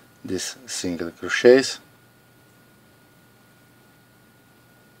these single crochets.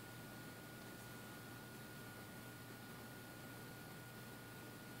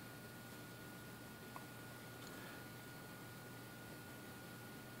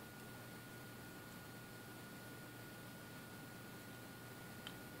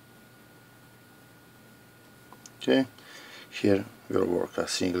 Okay, here we'll work a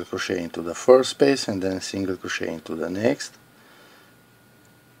single crochet into the first space and then single crochet into the next,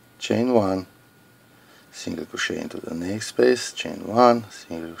 chain 1, single crochet into the next space, chain 1,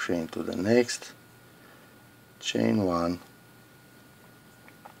 single crochet into the next, chain 1,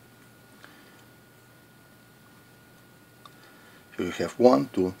 here we have 1,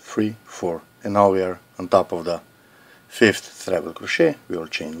 2, 3, 4, and now we are on top of the 5th treble crochet. We will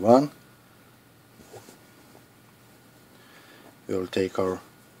chain 1. We will take our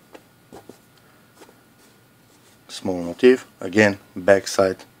small motif, again back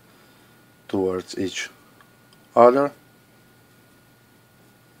side towards each other.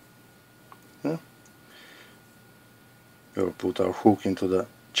 Yeah. We will put our hook into the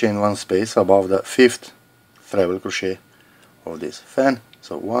chain 1 space above the 5th treble crochet of this fan.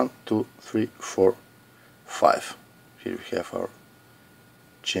 So 1, 2, 3, 4, 5. Here we have our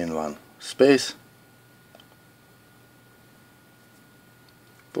chain 1 space.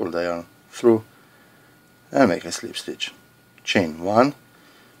 Pull the yarn through and make a slip stitch, chain 1,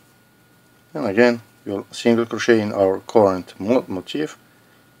 and again we'll single crochet in our current motif,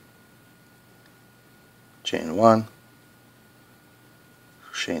 chain 1,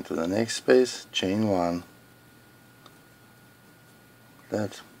 crochet into the next space, chain 1,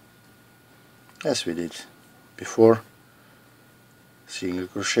 that as we did before, single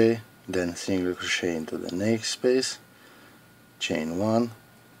crochet, then single crochet into the next space, chain 1,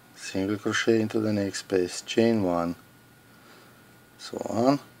 single crochet into the next space, chain 1, so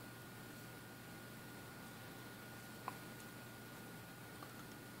on.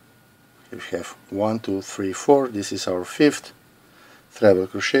 Here we have 1, 2, 3, 4. This is our 5th treble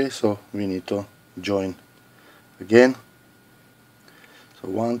crochet, so we need to join again. So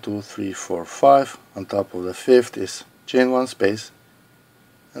 1, 2, 3, 4, 5. On top of the 5th is chain 1 space,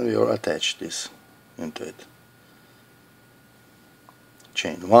 and we will attach this into it.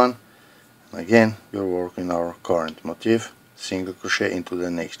 Chain 1, and again we'll work in our current motif, single crochet into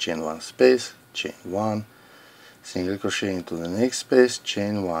the next chain 1 space, chain 1, single crochet into the next space,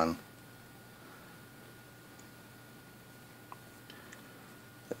 chain 1,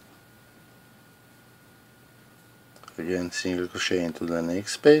 again single crochet into the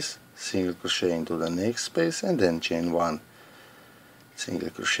next space, single crochet into the next space, and then chain 1, single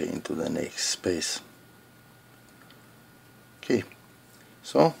crochet into the next space. Okay.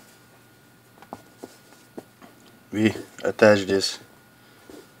 So we attach this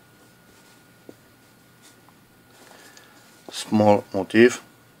small motif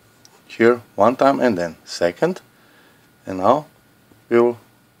here one time and then second, and now we will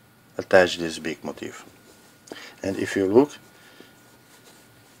attach this big motif. And if you look,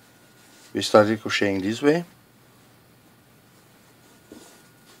 we started crocheting this way,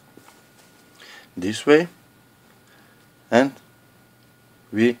 and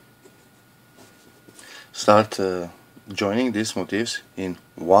we start joining these motifs in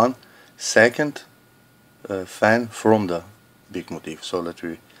 1 second fan from the big motif, so that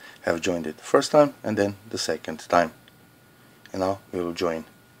we have joined it the first time and then the second time. And now we will join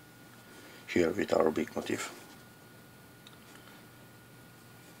here with our big motif.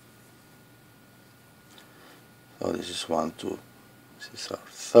 So this is 1, 2, this is our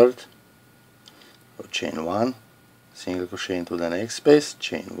third. So chain 1, single crochet into the next space,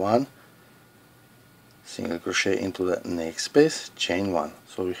 chain 1, single crochet into the next space, chain 1.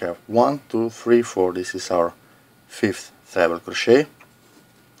 So we have 1, 2, 3, 4. This is our fifth treble crochet.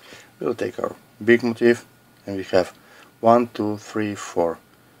 We'll take our big motif and we have 1, 2, 3, 4,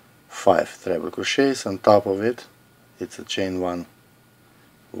 5 treble crochets on top of it. It's a chain 1,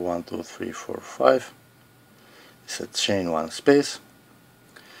 1, 2, 3, 4, 5. It's a chain 1 space.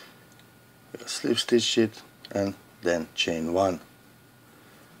 We'll slip stitch it and then chain 1.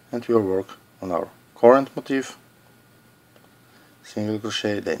 And we'll work on our current motif. Single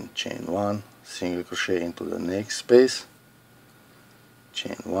crochet, then chain 1, single crochet into the next space,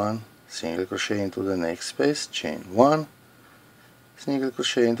 chain 1, single crochet into the next space, chain 1, single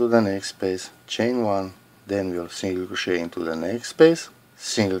crochet into the next space, chain 1, then we'll single crochet into the next space,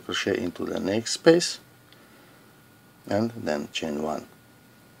 single crochet into the next space, and then chain 1.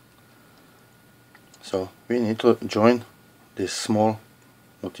 So we need to join this small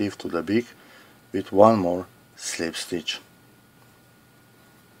motif to the big with one more slip stitch.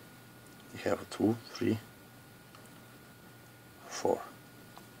 We have 2, 3, 4.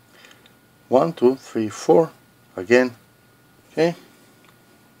 1, 2, 3, 4 again. Okay.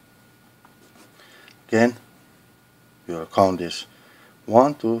 Again, we will count this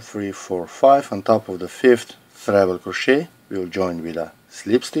 1, 2, 3, 4, 5 on top of the fifth treble crochet. We will join with a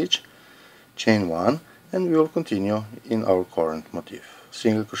slip stitch, chain 1, and we will continue in our current motif.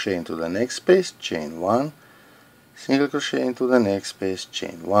 Single crochet into the next space, chain 1, single crochet into the next space,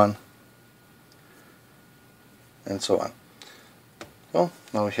 chain 1, and so on. So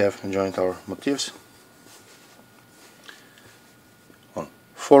now we have joined our motifs on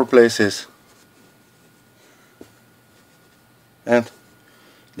 4 places, and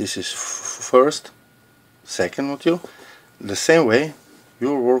this is first, second motif. The same way you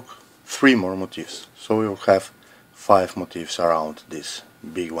will work 3 more motifs, so we will have 5 motifs around this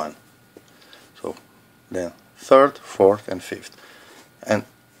big one. So then third, fourth and fifth, and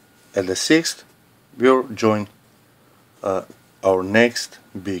at the sixth we'll join our next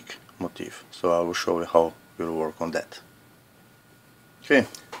big motif. So I will show you how we'll work on that. Okay,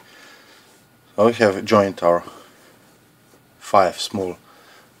 so we have joined our 5 small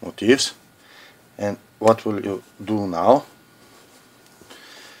motifs, and what will you do now?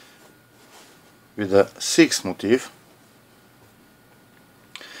 With the 6th motif,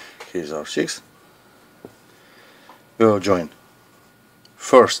 here's our 6th, we will join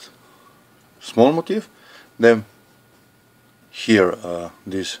first small motif, then here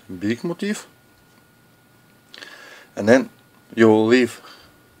this big motif, and then you will leave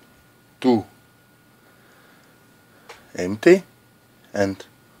 2 empty, and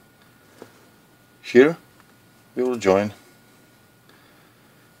here we will join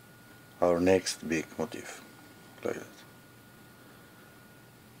our next big motif, like that.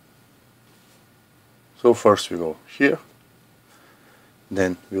 So first we go here,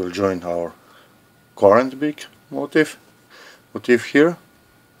 then we will join our current big motif here,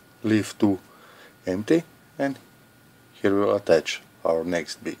 leave 2 empty, and here we will attach our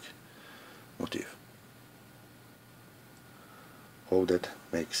next big motif. Hope that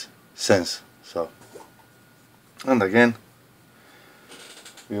makes sense. So, and again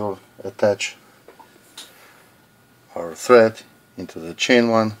we will attach our thread into the chain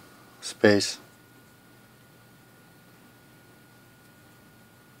 1 space,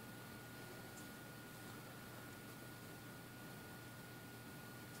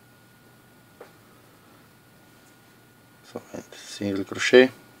 so, and single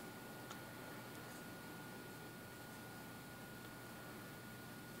crochet,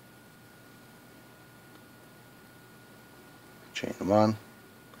 chain 1,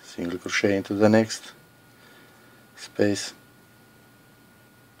 single crochet into the next space,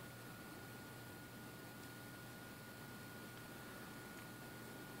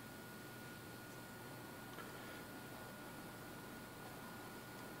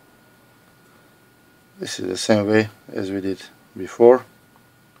 this is the same way as we did before,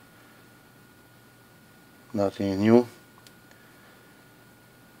 nothing new.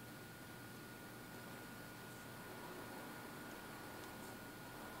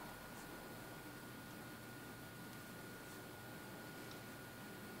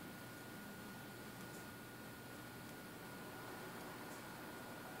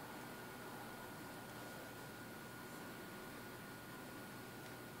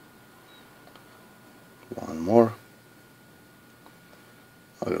 one more.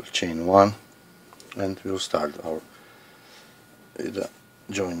 I will chain one and we'll start our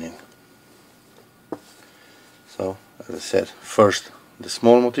joining. So as I said, first the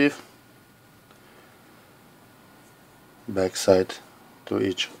small motif, back side to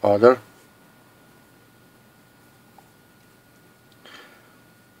each other,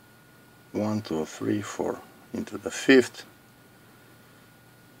 one, two, three, four into the fifth,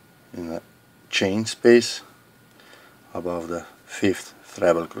 in a chain space above the fifth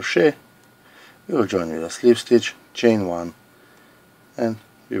treble crochet. We will join with a slip stitch, chain one, and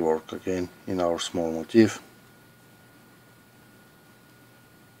we work again in our small motif.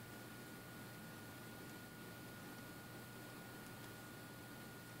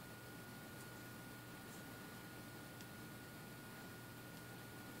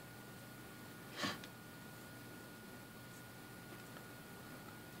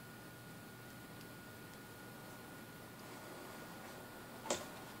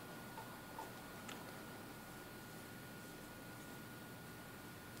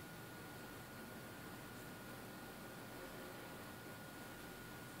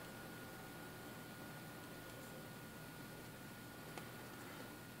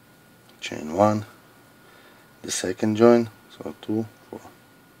 Chain one, the second join, so 2, 4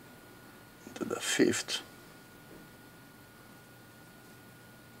 into the fifth,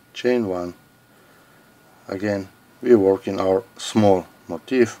 chain one. Again we work in our small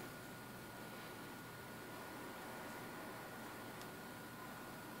motif.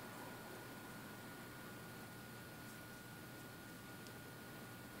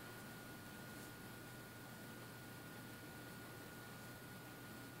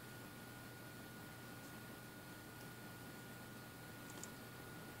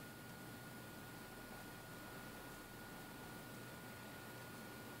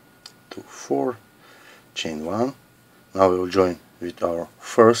 Two, 4, chain one. Now we will join with our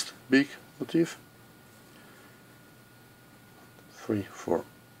first big motif. 3, 4,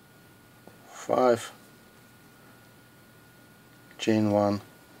 5, chain one.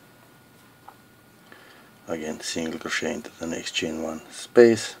 Again single crochet into the next chain one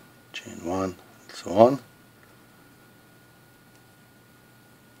space, chain one, and so on.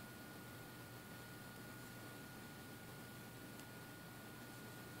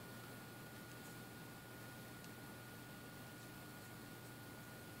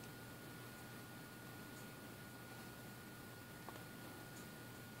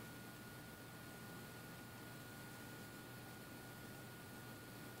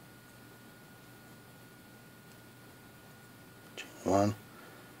 One,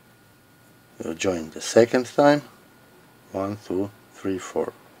 we'll join the second time, 1, 2, 3,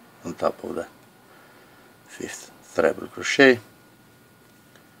 4 on top of the fifth treble crochet,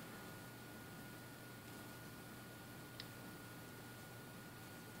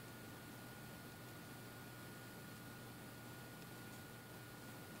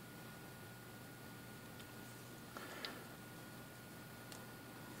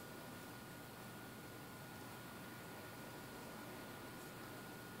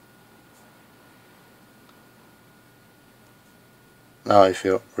 Now if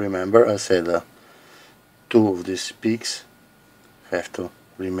you remember, I said two of these peaks have to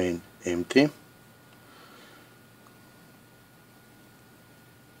remain empty,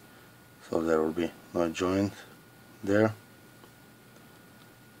 so there will be no joint there.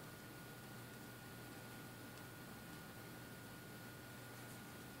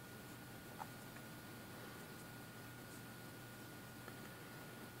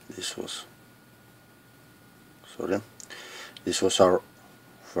 This was our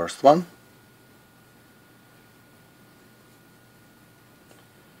first one,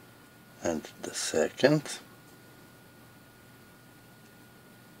 and the second,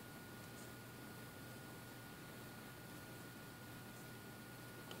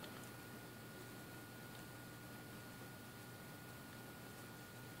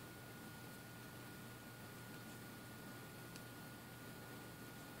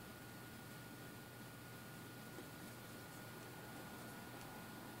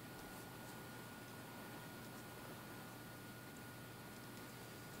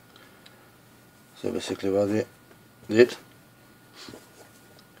 so basically what we did,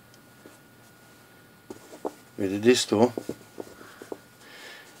 we did these two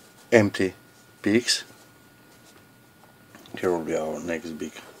empty peaks. Here will be our next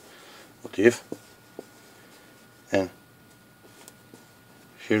big motif, and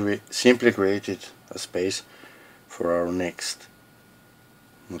here we simply created a space for our next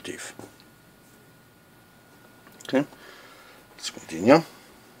motif. Okay, let's continue.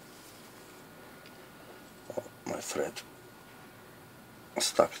 thread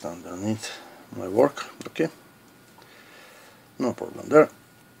stuck underneath my work. Okay, no problem there.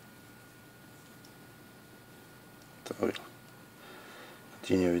 So we'll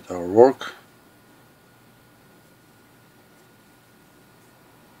continue with our work.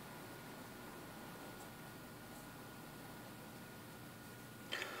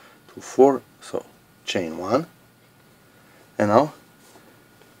 To 4, so chain 1, and now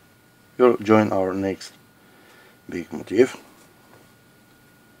we'll join our next big motif.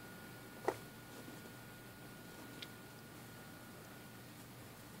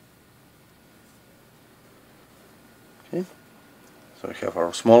 Okay, so we have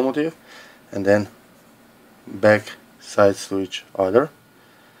our small motif, and then back sides to each other.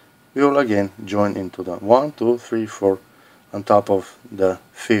 We will again join into the 1, 2, 3, 4 on top of the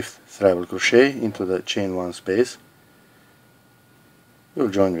 5th treble crochet into the chain 1 space. We'll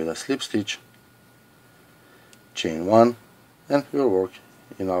join with a slip stitch, chain 1, and we'll work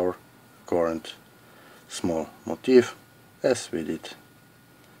in our current small motif as we did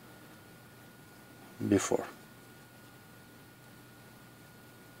before.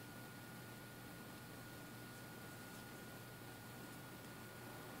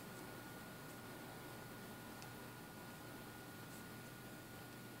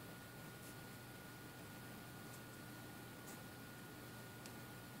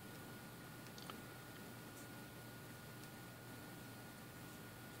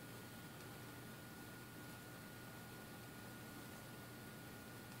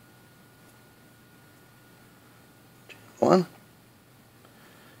 One,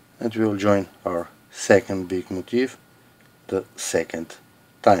 and we will join our second big motif the second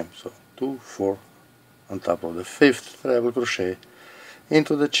time. So 2, 4 on top of the 5th treble crochet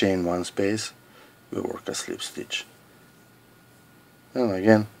into the chain 1 space. We'll work a slip stitch, and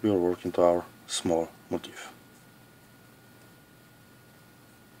again we'll work into our small motif.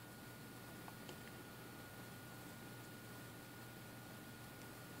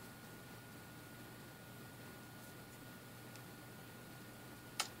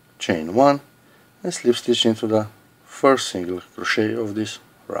 Chain 1 and slip stitch into the first single crochet of this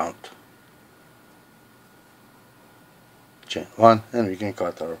round. Chain 1, and we can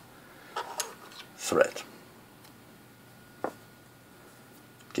cut our thread.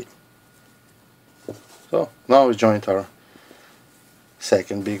 Okay, so now we joined our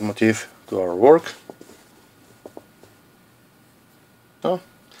second big motif to our work. So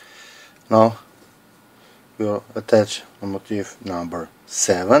now we'll attach a motif number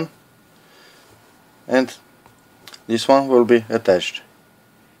 7, and this one will be attached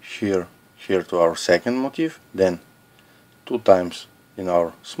here to our second motif, then 2 times in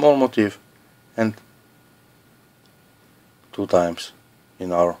our small motif and 2 times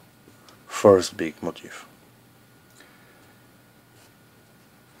in our first big motif.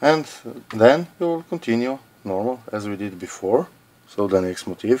 And then we will continue normal as we did before. So the next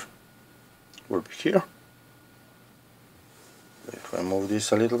motif will be here. If I move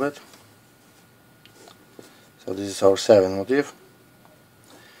this a little bit. So this is our 7 motif.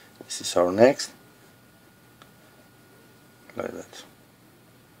 This is our next. Like that.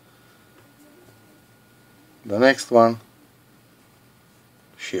 The next one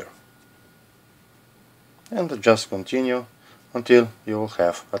here. And just continue until you will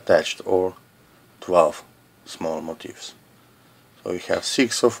have attached all 12 small motifs. So we have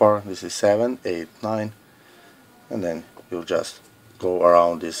 6 so far. This is 7, 8, 9, and then you'll just go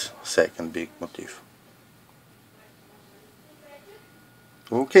around this second big motif.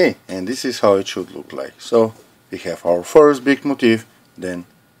 Okay, and this is how it should look like. So we have our first big motif, then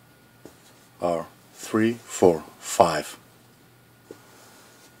our 3, 4, 5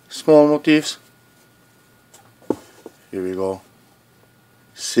 small motifs. Here we go,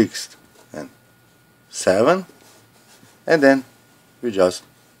 6th and 7, and then we just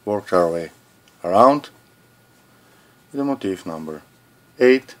work our way around the motif number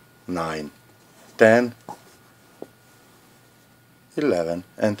 8, 9, 10, 11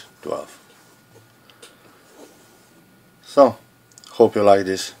 and 12. So, hope you like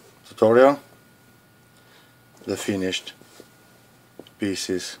this tutorial. The finished piece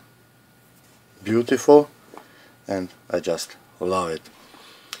is beautiful and I just love it.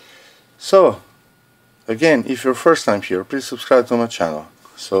 So, again, if you're first time here, please subscribe to my channel.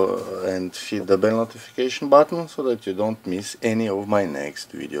 And hit the bell notification button so that you don't miss any of my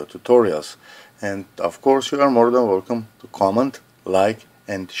next video tutorials. And of course you are more than welcome to comment, like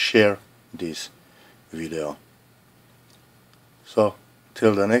and share this video. So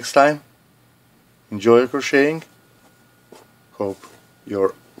till the next time, enjoy crocheting. Hope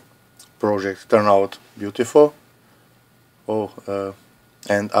your project turn out beautiful,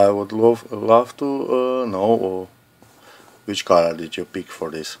 And I would love to know which color did you pick for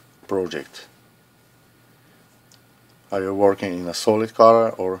this project. Are you working in a solid color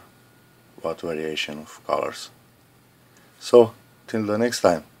or what variation of colors? So, till the next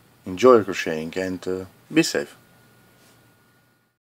time, enjoy crocheting and be safe.